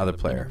screw on use other it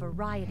player. In a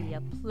variety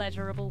of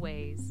pleasurable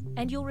ways,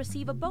 and you'll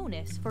receive a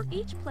bonus for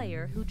each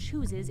player who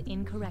chooses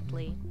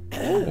incorrectly.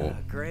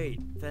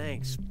 Great,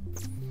 thanks.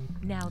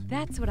 Now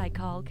that's what I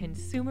call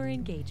consumer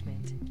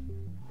engagement.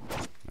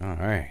 All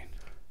right.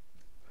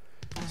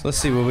 So let's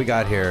see what we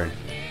got here.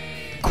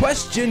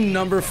 Question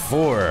number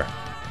 4.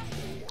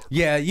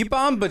 Yeah, you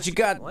bombed, but you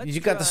got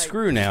the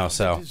screw now,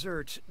 so.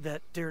 Dessert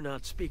that dare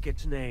not speak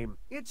its name.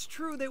 It's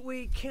true that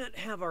we can't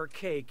have our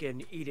cake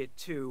and eat it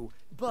too,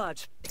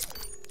 but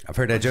I've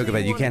heard that joke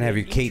about you can't have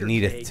your Kate and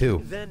Edith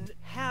too. Then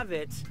have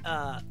it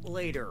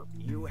later.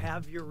 You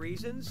have your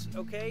reasons,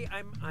 okay?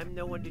 I'm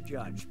no one to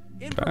judge.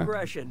 In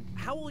progression,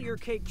 how will your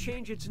cake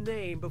change its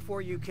name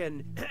before you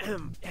can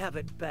have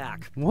it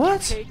back?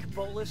 What? Cake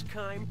bolus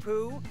chyme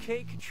poo,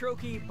 cake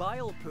troche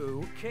bile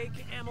poo,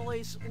 cake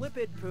amylase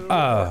lipid poo,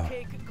 Oh. or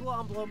cake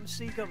glomblum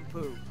cecum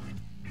poo.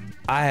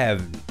 I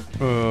have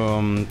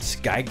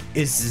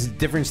it's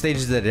different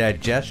stages of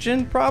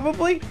digestion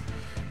probably.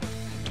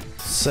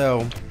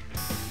 So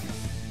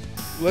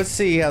let's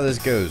see how this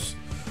goes.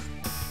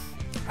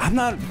 I'm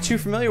not too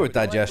familiar with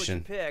digestion. I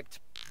like what you picked.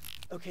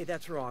 Okay,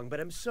 that's wrong, but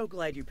I'm so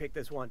glad you picked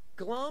this one.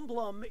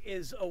 Glomblum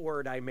is a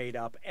word I made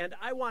up, and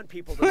I want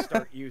people to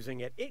start using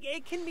it.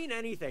 It can mean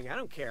anything. I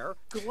don't care.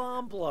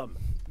 Glomblum.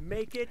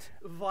 Make it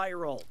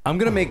viral. I'm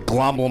gonna make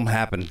glomblum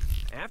happen.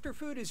 After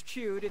food is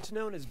chewed, it's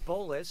known as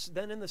bolus.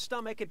 Then in the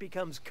stomach, it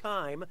becomes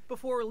chyme,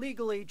 before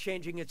legally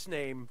changing its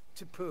name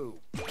to poo.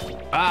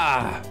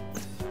 Ah,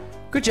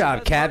 good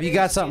job, Cap. You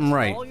got something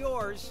right. All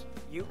yours.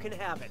 You can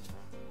have it.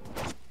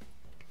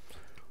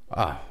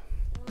 Ah.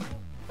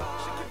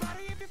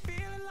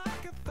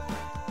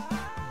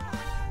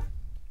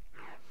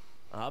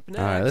 Up next.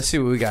 All right, let's see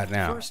what we got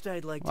now. First,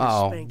 I'd like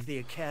to spank the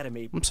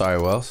Academy. I'm sorry,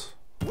 Wells.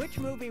 Which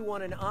movie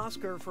won an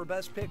Oscar for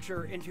Best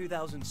Picture in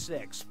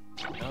 2006?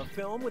 A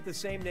film with the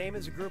same name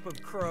as a group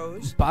of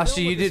crows.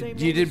 Basti, you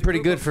did pretty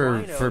good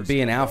for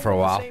being out for a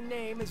while. The same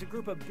name as a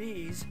group of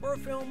bees, or a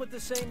film with the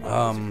same name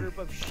as a group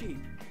of sheep.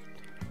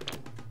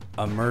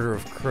 A Murder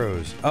of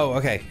Crows. Oh,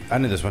 okay. I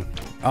knew this one.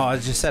 Oh, I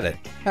just said it.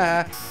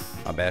 Ah,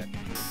 my bad.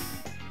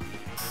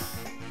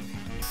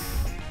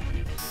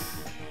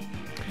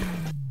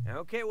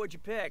 Okay, what'd you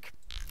pick?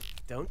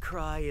 Don't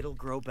cry, it'll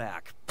grow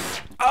back.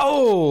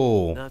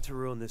 Oh! Not to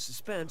ruin the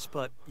suspense,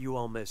 but you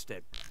all missed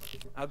it.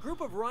 A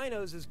group of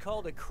rhinos is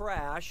called a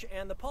crash,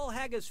 and the Paul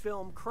Haggis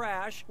film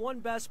Crash won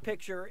Best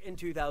Picture in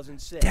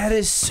 2006. That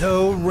is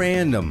so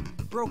random.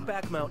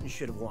 Brokeback Mountain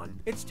should have won.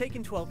 It's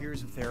taken 12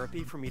 years of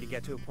therapy for me to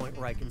get to a point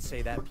where I can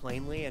say that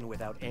plainly and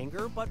without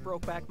anger, but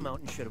Brokeback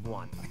Mountain should have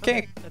won.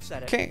 Okay, I've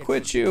said it. Can't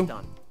quit you.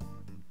 Done.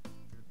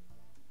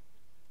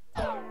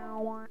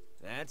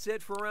 That's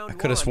it for round one. I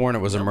could have sworn it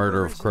was a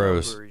Murder of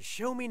Crows. Numbers.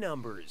 Show me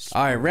numbers.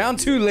 All right, round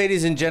two,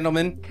 ladies and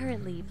gentlemen.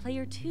 Currently,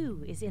 player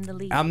 2 is in the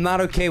lead. I'm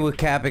not okay with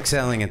Cap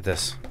excelling at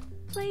this.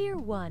 Player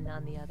 1,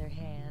 on the other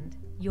hand,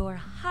 you're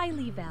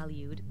highly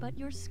valued, but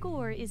your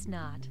score is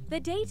not. The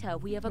data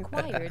we have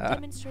acquired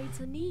demonstrates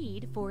a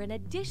need for an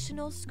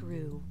additional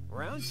screw.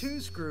 Round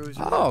 2 screws.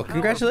 Oh,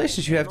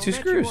 congratulations, you have 2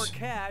 screws. More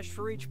cash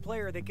for each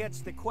player that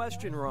gets the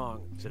question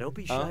wrong. So don't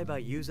be shy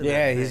about using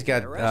Yeah, that he's thing.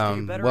 got, The rest of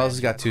you better Wells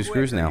has answer got 2 quick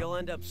screws or now. You'll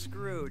end up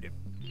screwed.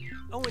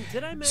 Oh, and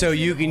did I So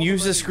mention you can all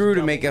use the the screw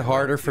to money's make it double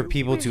harder round for two?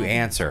 people to Having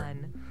answer.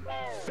 fun.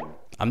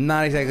 I'm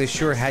not exactly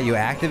sure how you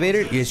activate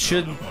it. There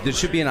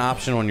should be an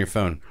option on your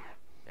phone.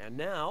 And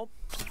now,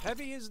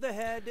 heavy is the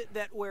head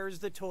that wears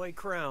the toy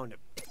crown.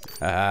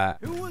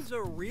 Who was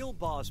a real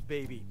boss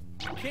baby?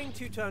 King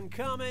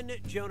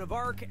Tutankhamun, Joan of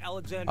Arc,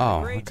 Alexander the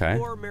Great, okay.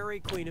 or Mary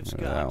Queen of That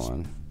Scots?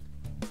 one.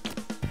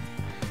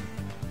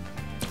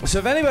 So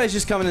if anybody's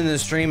just coming into the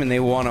stream and they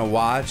want to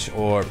watch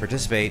or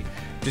participate,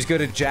 just go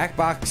to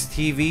Jackbox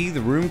TV.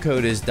 The room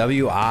code is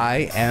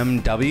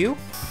WIMW.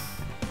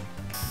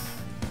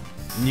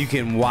 You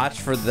can watch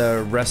for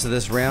the rest of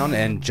this round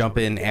and jump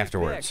in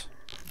afterwards.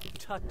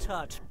 Tut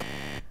tut.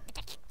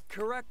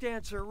 Correct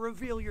answer.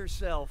 Reveal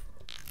yourself.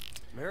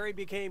 Mary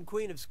became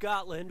Queen of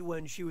Scotland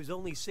when she was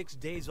only 6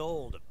 days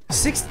old.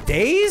 6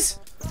 days?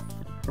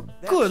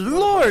 That's Good one of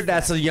Lord, those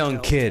that's a facts young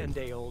tell kid.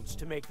 10-day-olds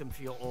to make them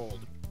feel old.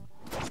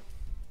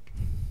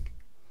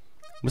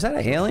 Was that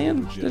an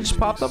alien that just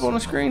popped up on the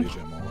screen?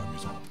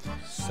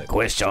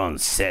 Question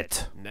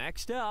set.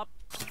 Next up,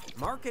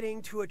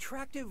 marketing to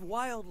attractive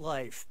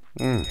wildlife.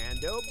 Mm. And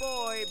oh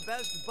boy,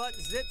 best butt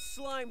zit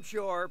slime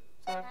chore.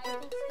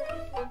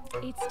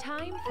 It's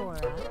time for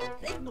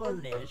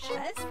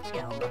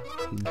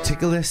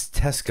Ticklish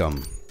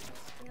Tescum.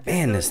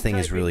 Man, this thing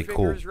is really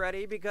cool.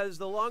 Ready because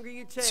the longer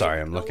you take,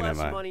 Sorry, I'm the looking at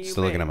less my money you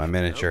still looking at my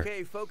make. miniature.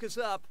 Okay, focus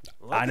up.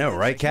 Look I know, at this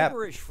right, Cap?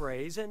 gibberish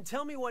phrase and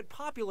tell me what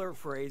popular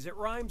phrase it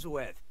rhymes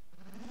with.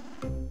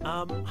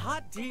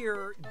 Hot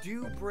deer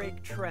do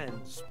break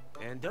trends.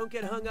 And don't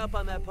get hung up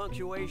on that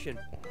punctuation.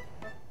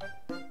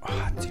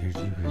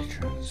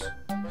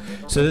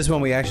 So this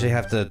one we actually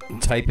have to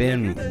type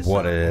in This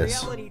what on it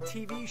is. Reality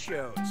TV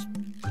shows.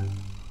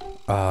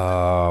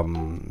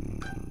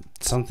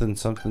 Something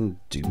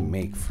to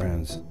make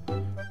friends.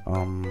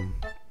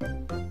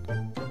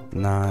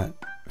 Not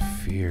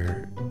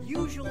fear.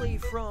 Usually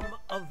from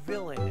a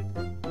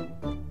villain.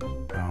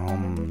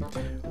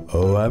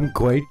 Oh, I'm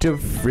quite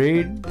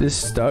afraid the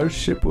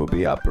starship will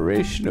be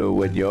operational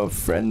when your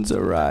friends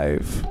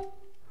arrive.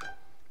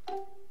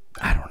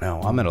 I don't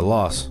know. I'm at a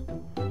loss.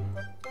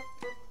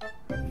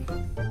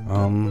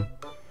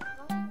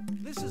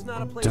 This is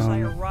not a place I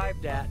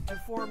arrived at to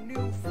form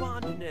new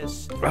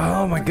fondness.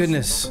 Oh my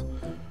goodness.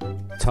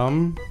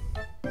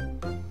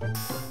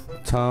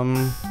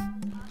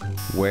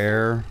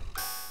 Where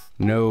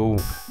no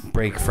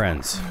break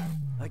friends.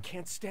 A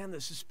can't stand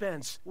the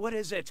suspense. What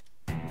is it?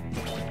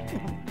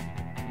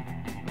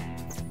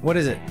 What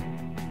is it?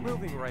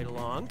 Moving right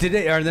along. Are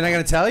they not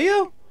gonna tell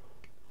you?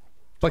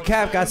 But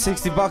Cap got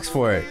 $60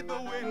 for it.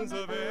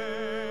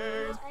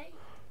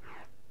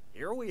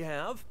 Here we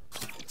have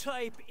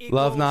type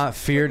Love not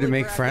fear to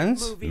make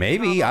friends?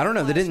 Maybe. I don't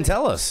know. They didn't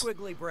tell us.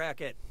 Squiggly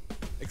bracket.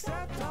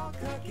 Accept all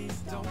cookies,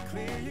 don't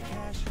clear your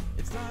cache.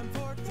 It's time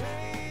for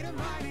data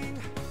mining.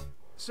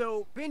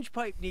 So,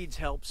 BingePipe needs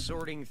help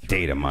sorting through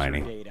Data user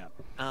mining. data.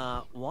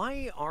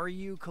 Why are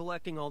you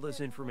collecting all this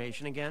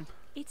information again?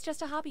 It's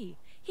just a hobby.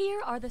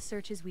 Here are the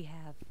searches we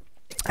have.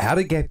 How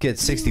did Cap get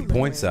 60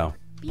 points though?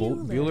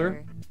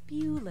 Bueller.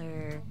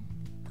 Bueller.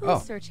 Whose Oh.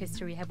 search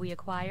history have we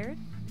acquired?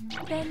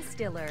 Ben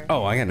Stiller.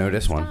 Oh, I gotta know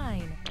this one.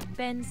 Stein,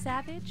 Ben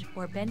Savage,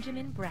 or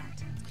Benjamin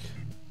Bratt?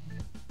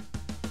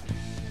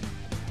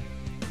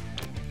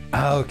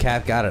 Oh,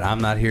 Cap got it. I'm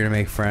not here to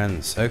make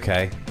friends.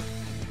 Okay.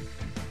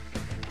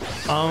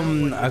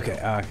 Okay,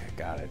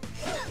 got it.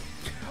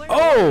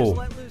 Oh!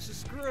 Let loose a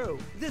screw.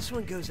 This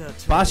one goes out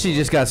to Bashi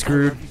just got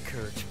screwed. I love you,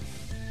 Kurt.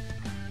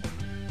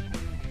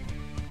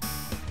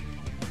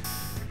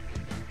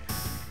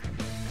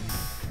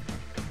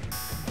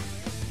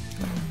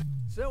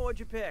 So what'd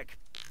you pick?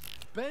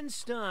 Ben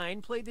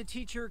Stein played the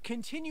teacher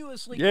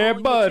continuously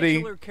calling the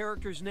titular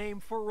character's name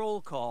for roll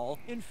call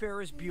in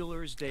Ferris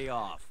Bueller's Day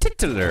Off.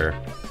 Titular.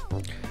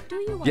 Do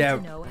you want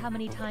to know how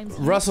many times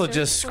you Russell searched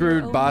just for your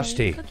screwed own Bashti.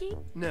 name cookie?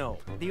 No,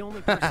 the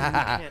only person who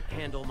can't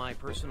handle my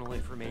personal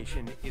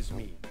information is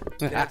me.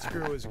 That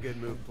screw is a good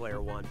move,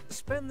 player one.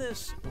 Spend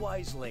this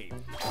wisely.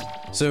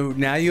 So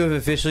now you have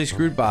officially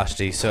screwed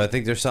Bashti, so I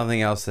think there's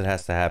something else that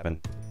has to happen.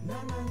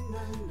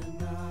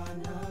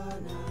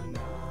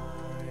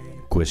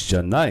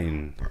 Question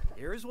 9.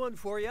 Here's one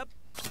for you.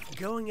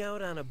 Going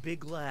out on a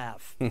big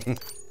laugh.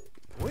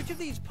 Which of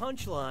these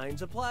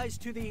punchlines applies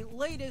to the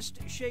latest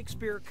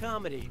Shakespeare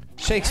comedy?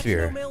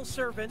 Shakespeare. That's no male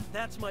servant,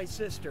 that's my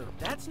sister.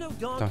 That's no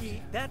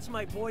donkey, that's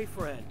my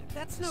boyfriend.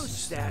 That's no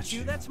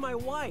statue, that's my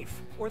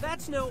wife. Or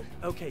that's no...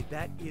 Okay,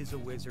 that is a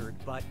wizard,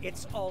 but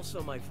it's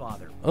also my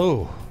father.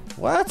 Oh,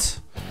 what?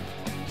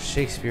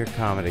 Shakespeare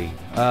comedy.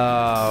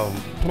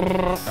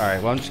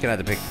 Alright, well, I'm just gonna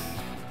have to pick.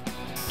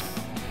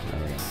 There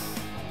we go.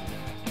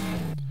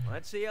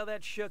 Let's see how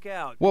that shook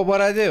out.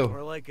 What'd I do?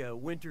 Or like a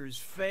winter's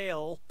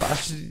fail.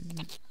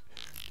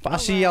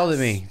 Bashi yelled at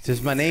me.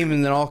 Just my name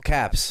and then all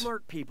caps.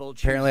 Smart people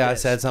choose Apparently I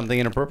this. said something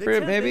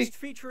inappropriate, The maybe? Tempest,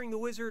 featuring the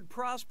wizard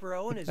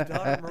Prospero and his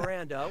daughter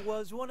Miranda,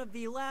 was one of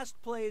the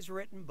last plays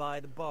written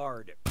by the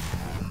Bard.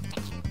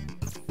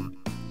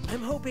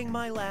 I'm hoping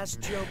my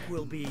last joke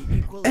will be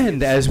equally...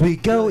 And as we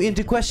go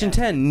into question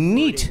 10,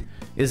 neat!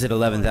 Is it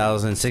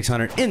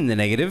 11,600 in the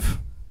negative?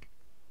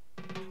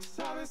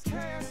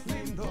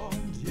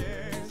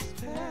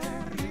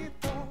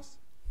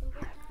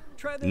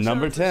 Try this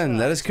Number on for 10,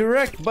 that size. is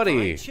correct,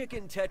 buddy. My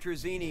chicken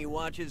tetrazzini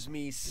watches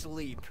me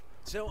sleep.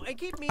 So I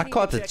keep I meaning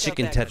caught to the check out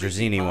chicken that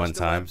tetrazzini one creepypasta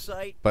time,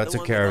 website, but I the took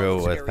one care of all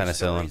it the with scary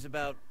penicillin. stories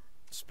about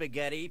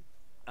spaghetti,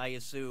 I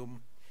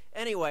assume.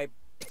 Anyway,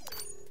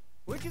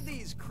 which of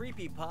these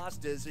creepy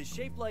pastas is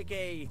shaped like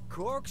a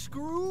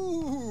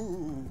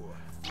corkscrew?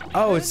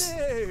 Oh, it's...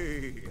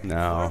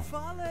 No.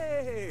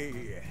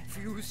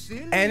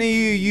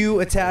 Any of you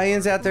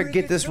Italians out there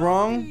get this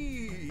wrong?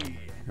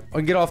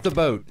 Or get off the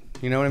boat.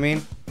 You know what I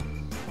mean?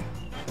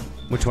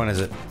 Which one is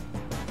it?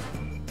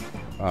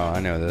 Oh, I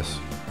know this.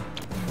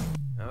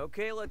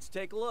 Okay, let's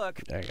take a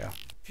look. There you go.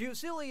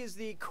 Fusilli is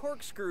the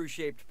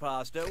corkscrew-shaped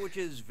pasta, which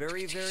is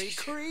very, very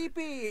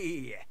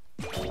creepy.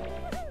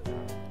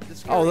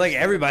 Oh, like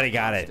everybody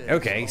got it.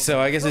 Okay, so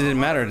I guess it didn't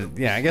matter.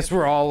 Yeah, I guess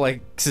we're all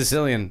like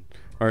Sicilian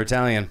or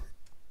Italian.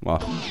 Well,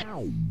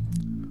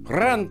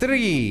 round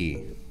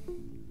 3.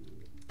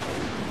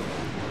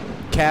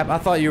 Cap, I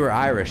thought you were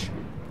Irish.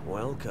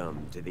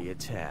 Welcome to the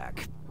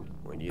attack.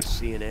 When you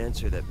see an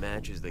answer that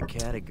matches the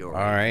category,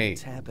 All right.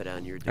 tap it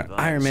on your device.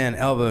 Iron Man,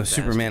 Elbow, The faster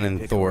Superman, you and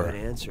pick Thor. One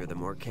answer, the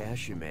more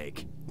cash you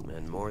make,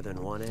 and more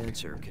than one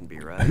answer can be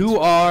right. Who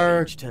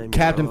are Each time you're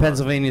Captain wrong,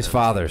 Pennsylvania's I'm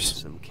fathers?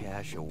 taking some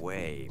cash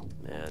away,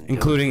 and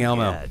Including don't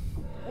Elmo. forget,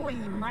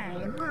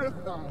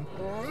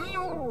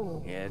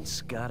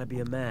 it's gotta be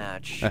a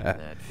match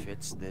that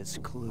fits this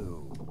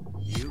clue.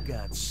 You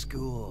got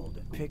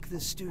schooled. Pick the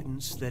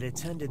students that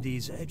attended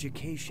these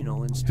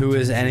educational institutions. Who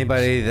is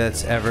anybody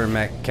that's ever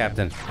met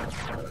Captain?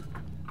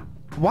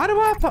 Why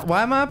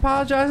am I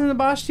apologizing to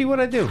Bashti?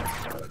 What'd I do?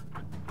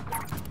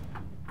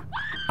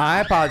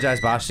 I apologize,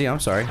 Bashti. I'm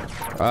sorry.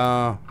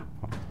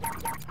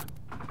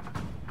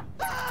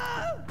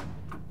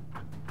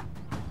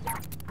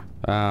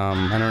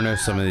 I don't know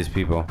some of these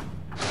people.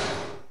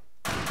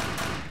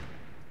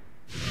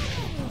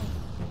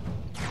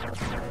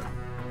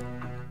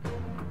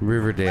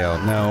 Riverdale.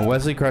 No,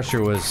 Wesley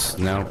Crusher was...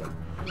 No.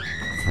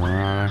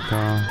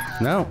 Veronica.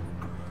 No.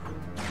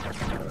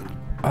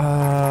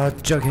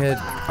 Jughead.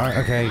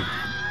 Okay.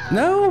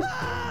 No?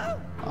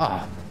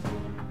 Oh.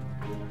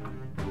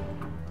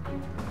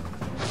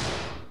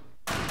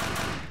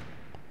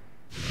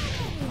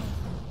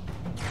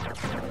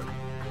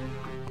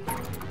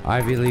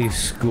 Ivy League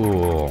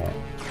School.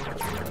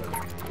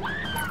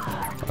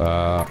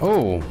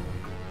 Oh.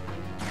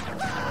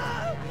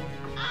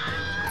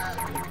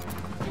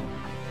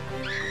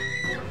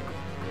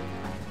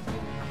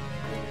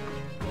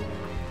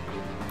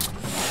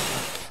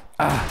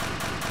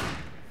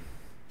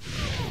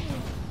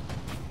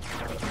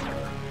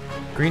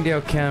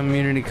 Greendale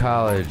Community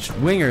College.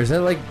 Winger. Is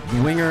that like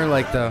Winger,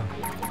 like the...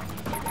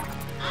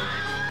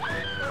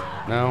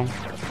 No?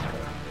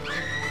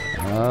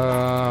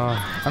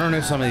 I don't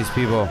know some of these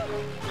people.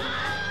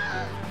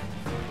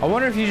 I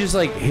wonder if you just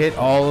like hit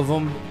all of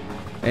them,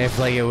 and if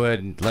like it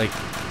would like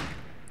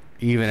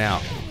even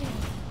out.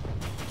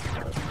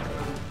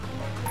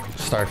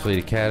 Starfleet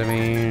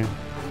Academy. Oh,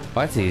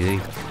 that's easy.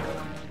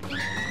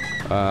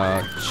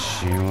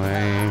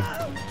 Chile.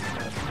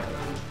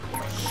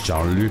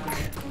 Jean-Luc.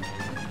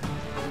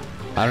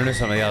 I don't know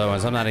some of the other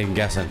ones. I'm not even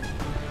guessing.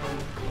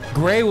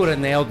 Gray would have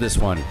nailed this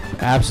one.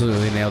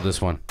 Absolutely nailed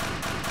this one.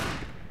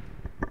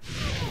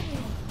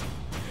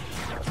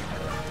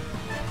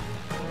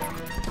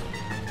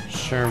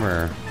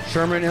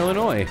 Sherman,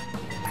 Illinois.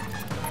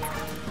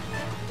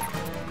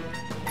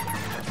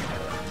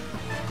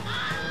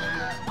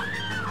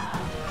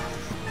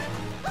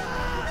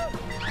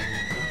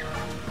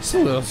 It's a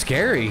little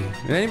scary.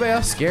 Is anybody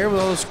else scared with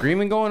all the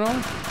screaming going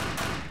on?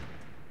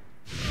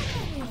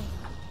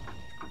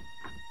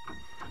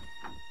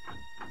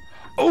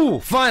 Oh,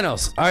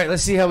 finals. All right,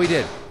 let's see how we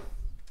did.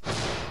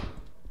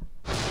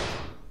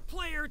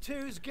 Player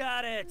 2's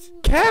got it.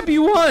 Cap,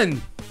 you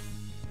won.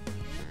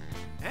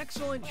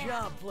 Excellent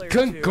job, player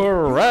 2.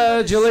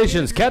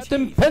 Congratulations,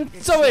 Captain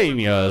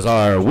Pennsylvania is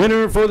our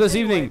winner for this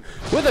evening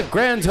with a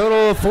grand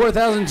total of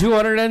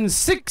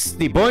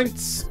 4,260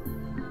 points.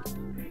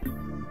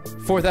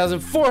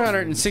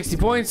 4,460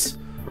 points.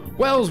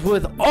 Wells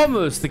with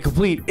almost the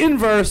complete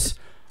inverse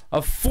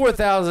of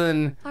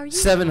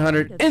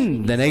 4,700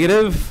 in the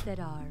negative. That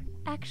are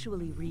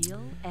actually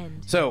real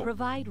and So,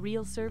 provide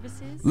real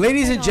services.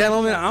 ladies and that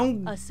gentlemen, are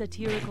I'm a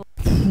satirical.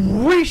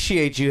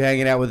 appreciate you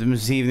hanging out with me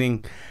this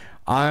evening.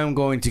 I'm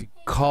going to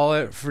call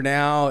it for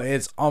now.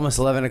 It's almost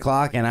 11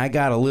 o'clock, and I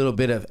got a little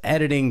bit of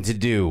editing to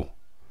do.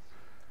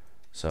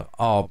 So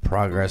all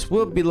progress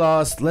will be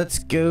lost. Let's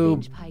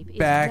go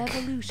back.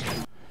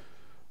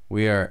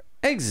 We are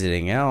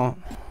exiting out.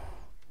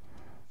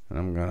 And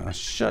I'm going to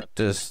shut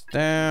this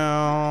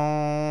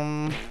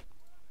down.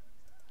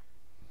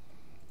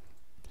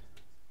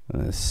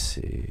 Let's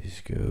see.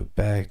 Let's go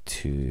back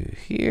to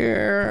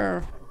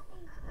here.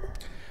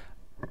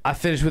 I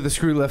finished with a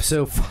screw left,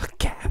 so fuck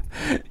Cap.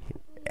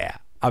 Yeah,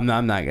 I'm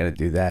not gonna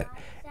do that.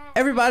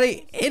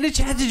 Everybody in the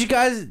chat, did you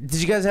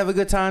guys have a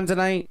good time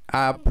tonight?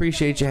 I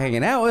appreciate you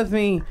hanging out with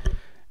me,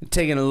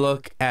 taking a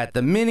look at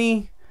the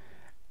mini.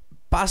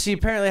 Bossy,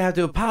 apparently I have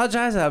to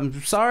apologize.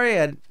 I'm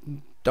sorry. I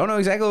don't know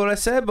exactly what I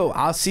said, but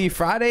I'll see you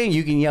Friday.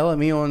 You can yell at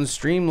me on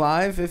stream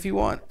live if you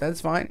want.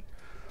 That's fine.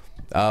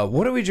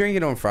 What are we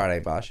drinking on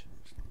Friday, Bosh?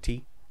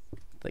 Tea?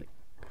 Like,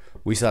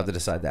 we still have to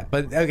decide that.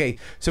 But okay,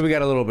 so we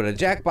got a little bit of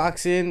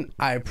Jackbox in.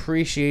 I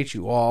appreciate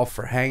you all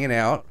for hanging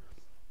out.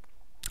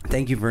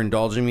 Thank you for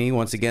indulging me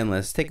once again.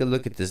 Let's take a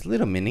look at this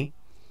little mini.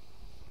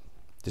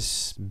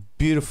 This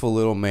beautiful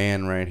little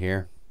man right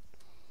here.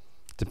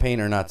 To paint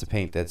or not to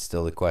paint, that's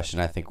still the question.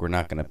 I think we're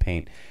not going to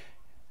paint.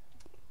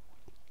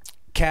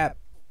 Cap,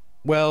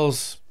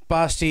 Wells,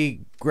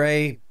 Basti,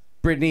 Gray,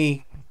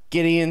 Brittany,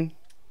 Gideon.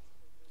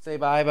 Say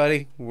bye,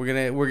 buddy.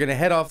 We're gonna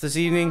head off this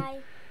evening. Bye.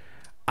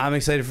 I'm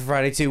excited for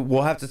Friday too.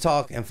 We'll have to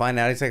talk and find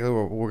out exactly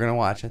what we're gonna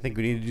watch. I think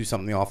we need to do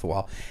something off the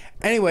wall.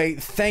 Anyway,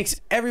 thanks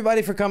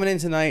everybody for coming in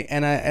tonight.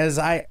 And as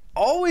I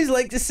always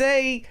like to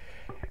say,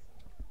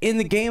 in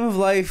the game of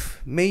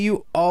life, may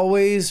you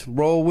always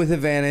roll with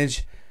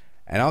advantage.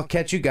 And I'll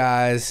catch you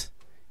guys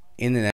in the next.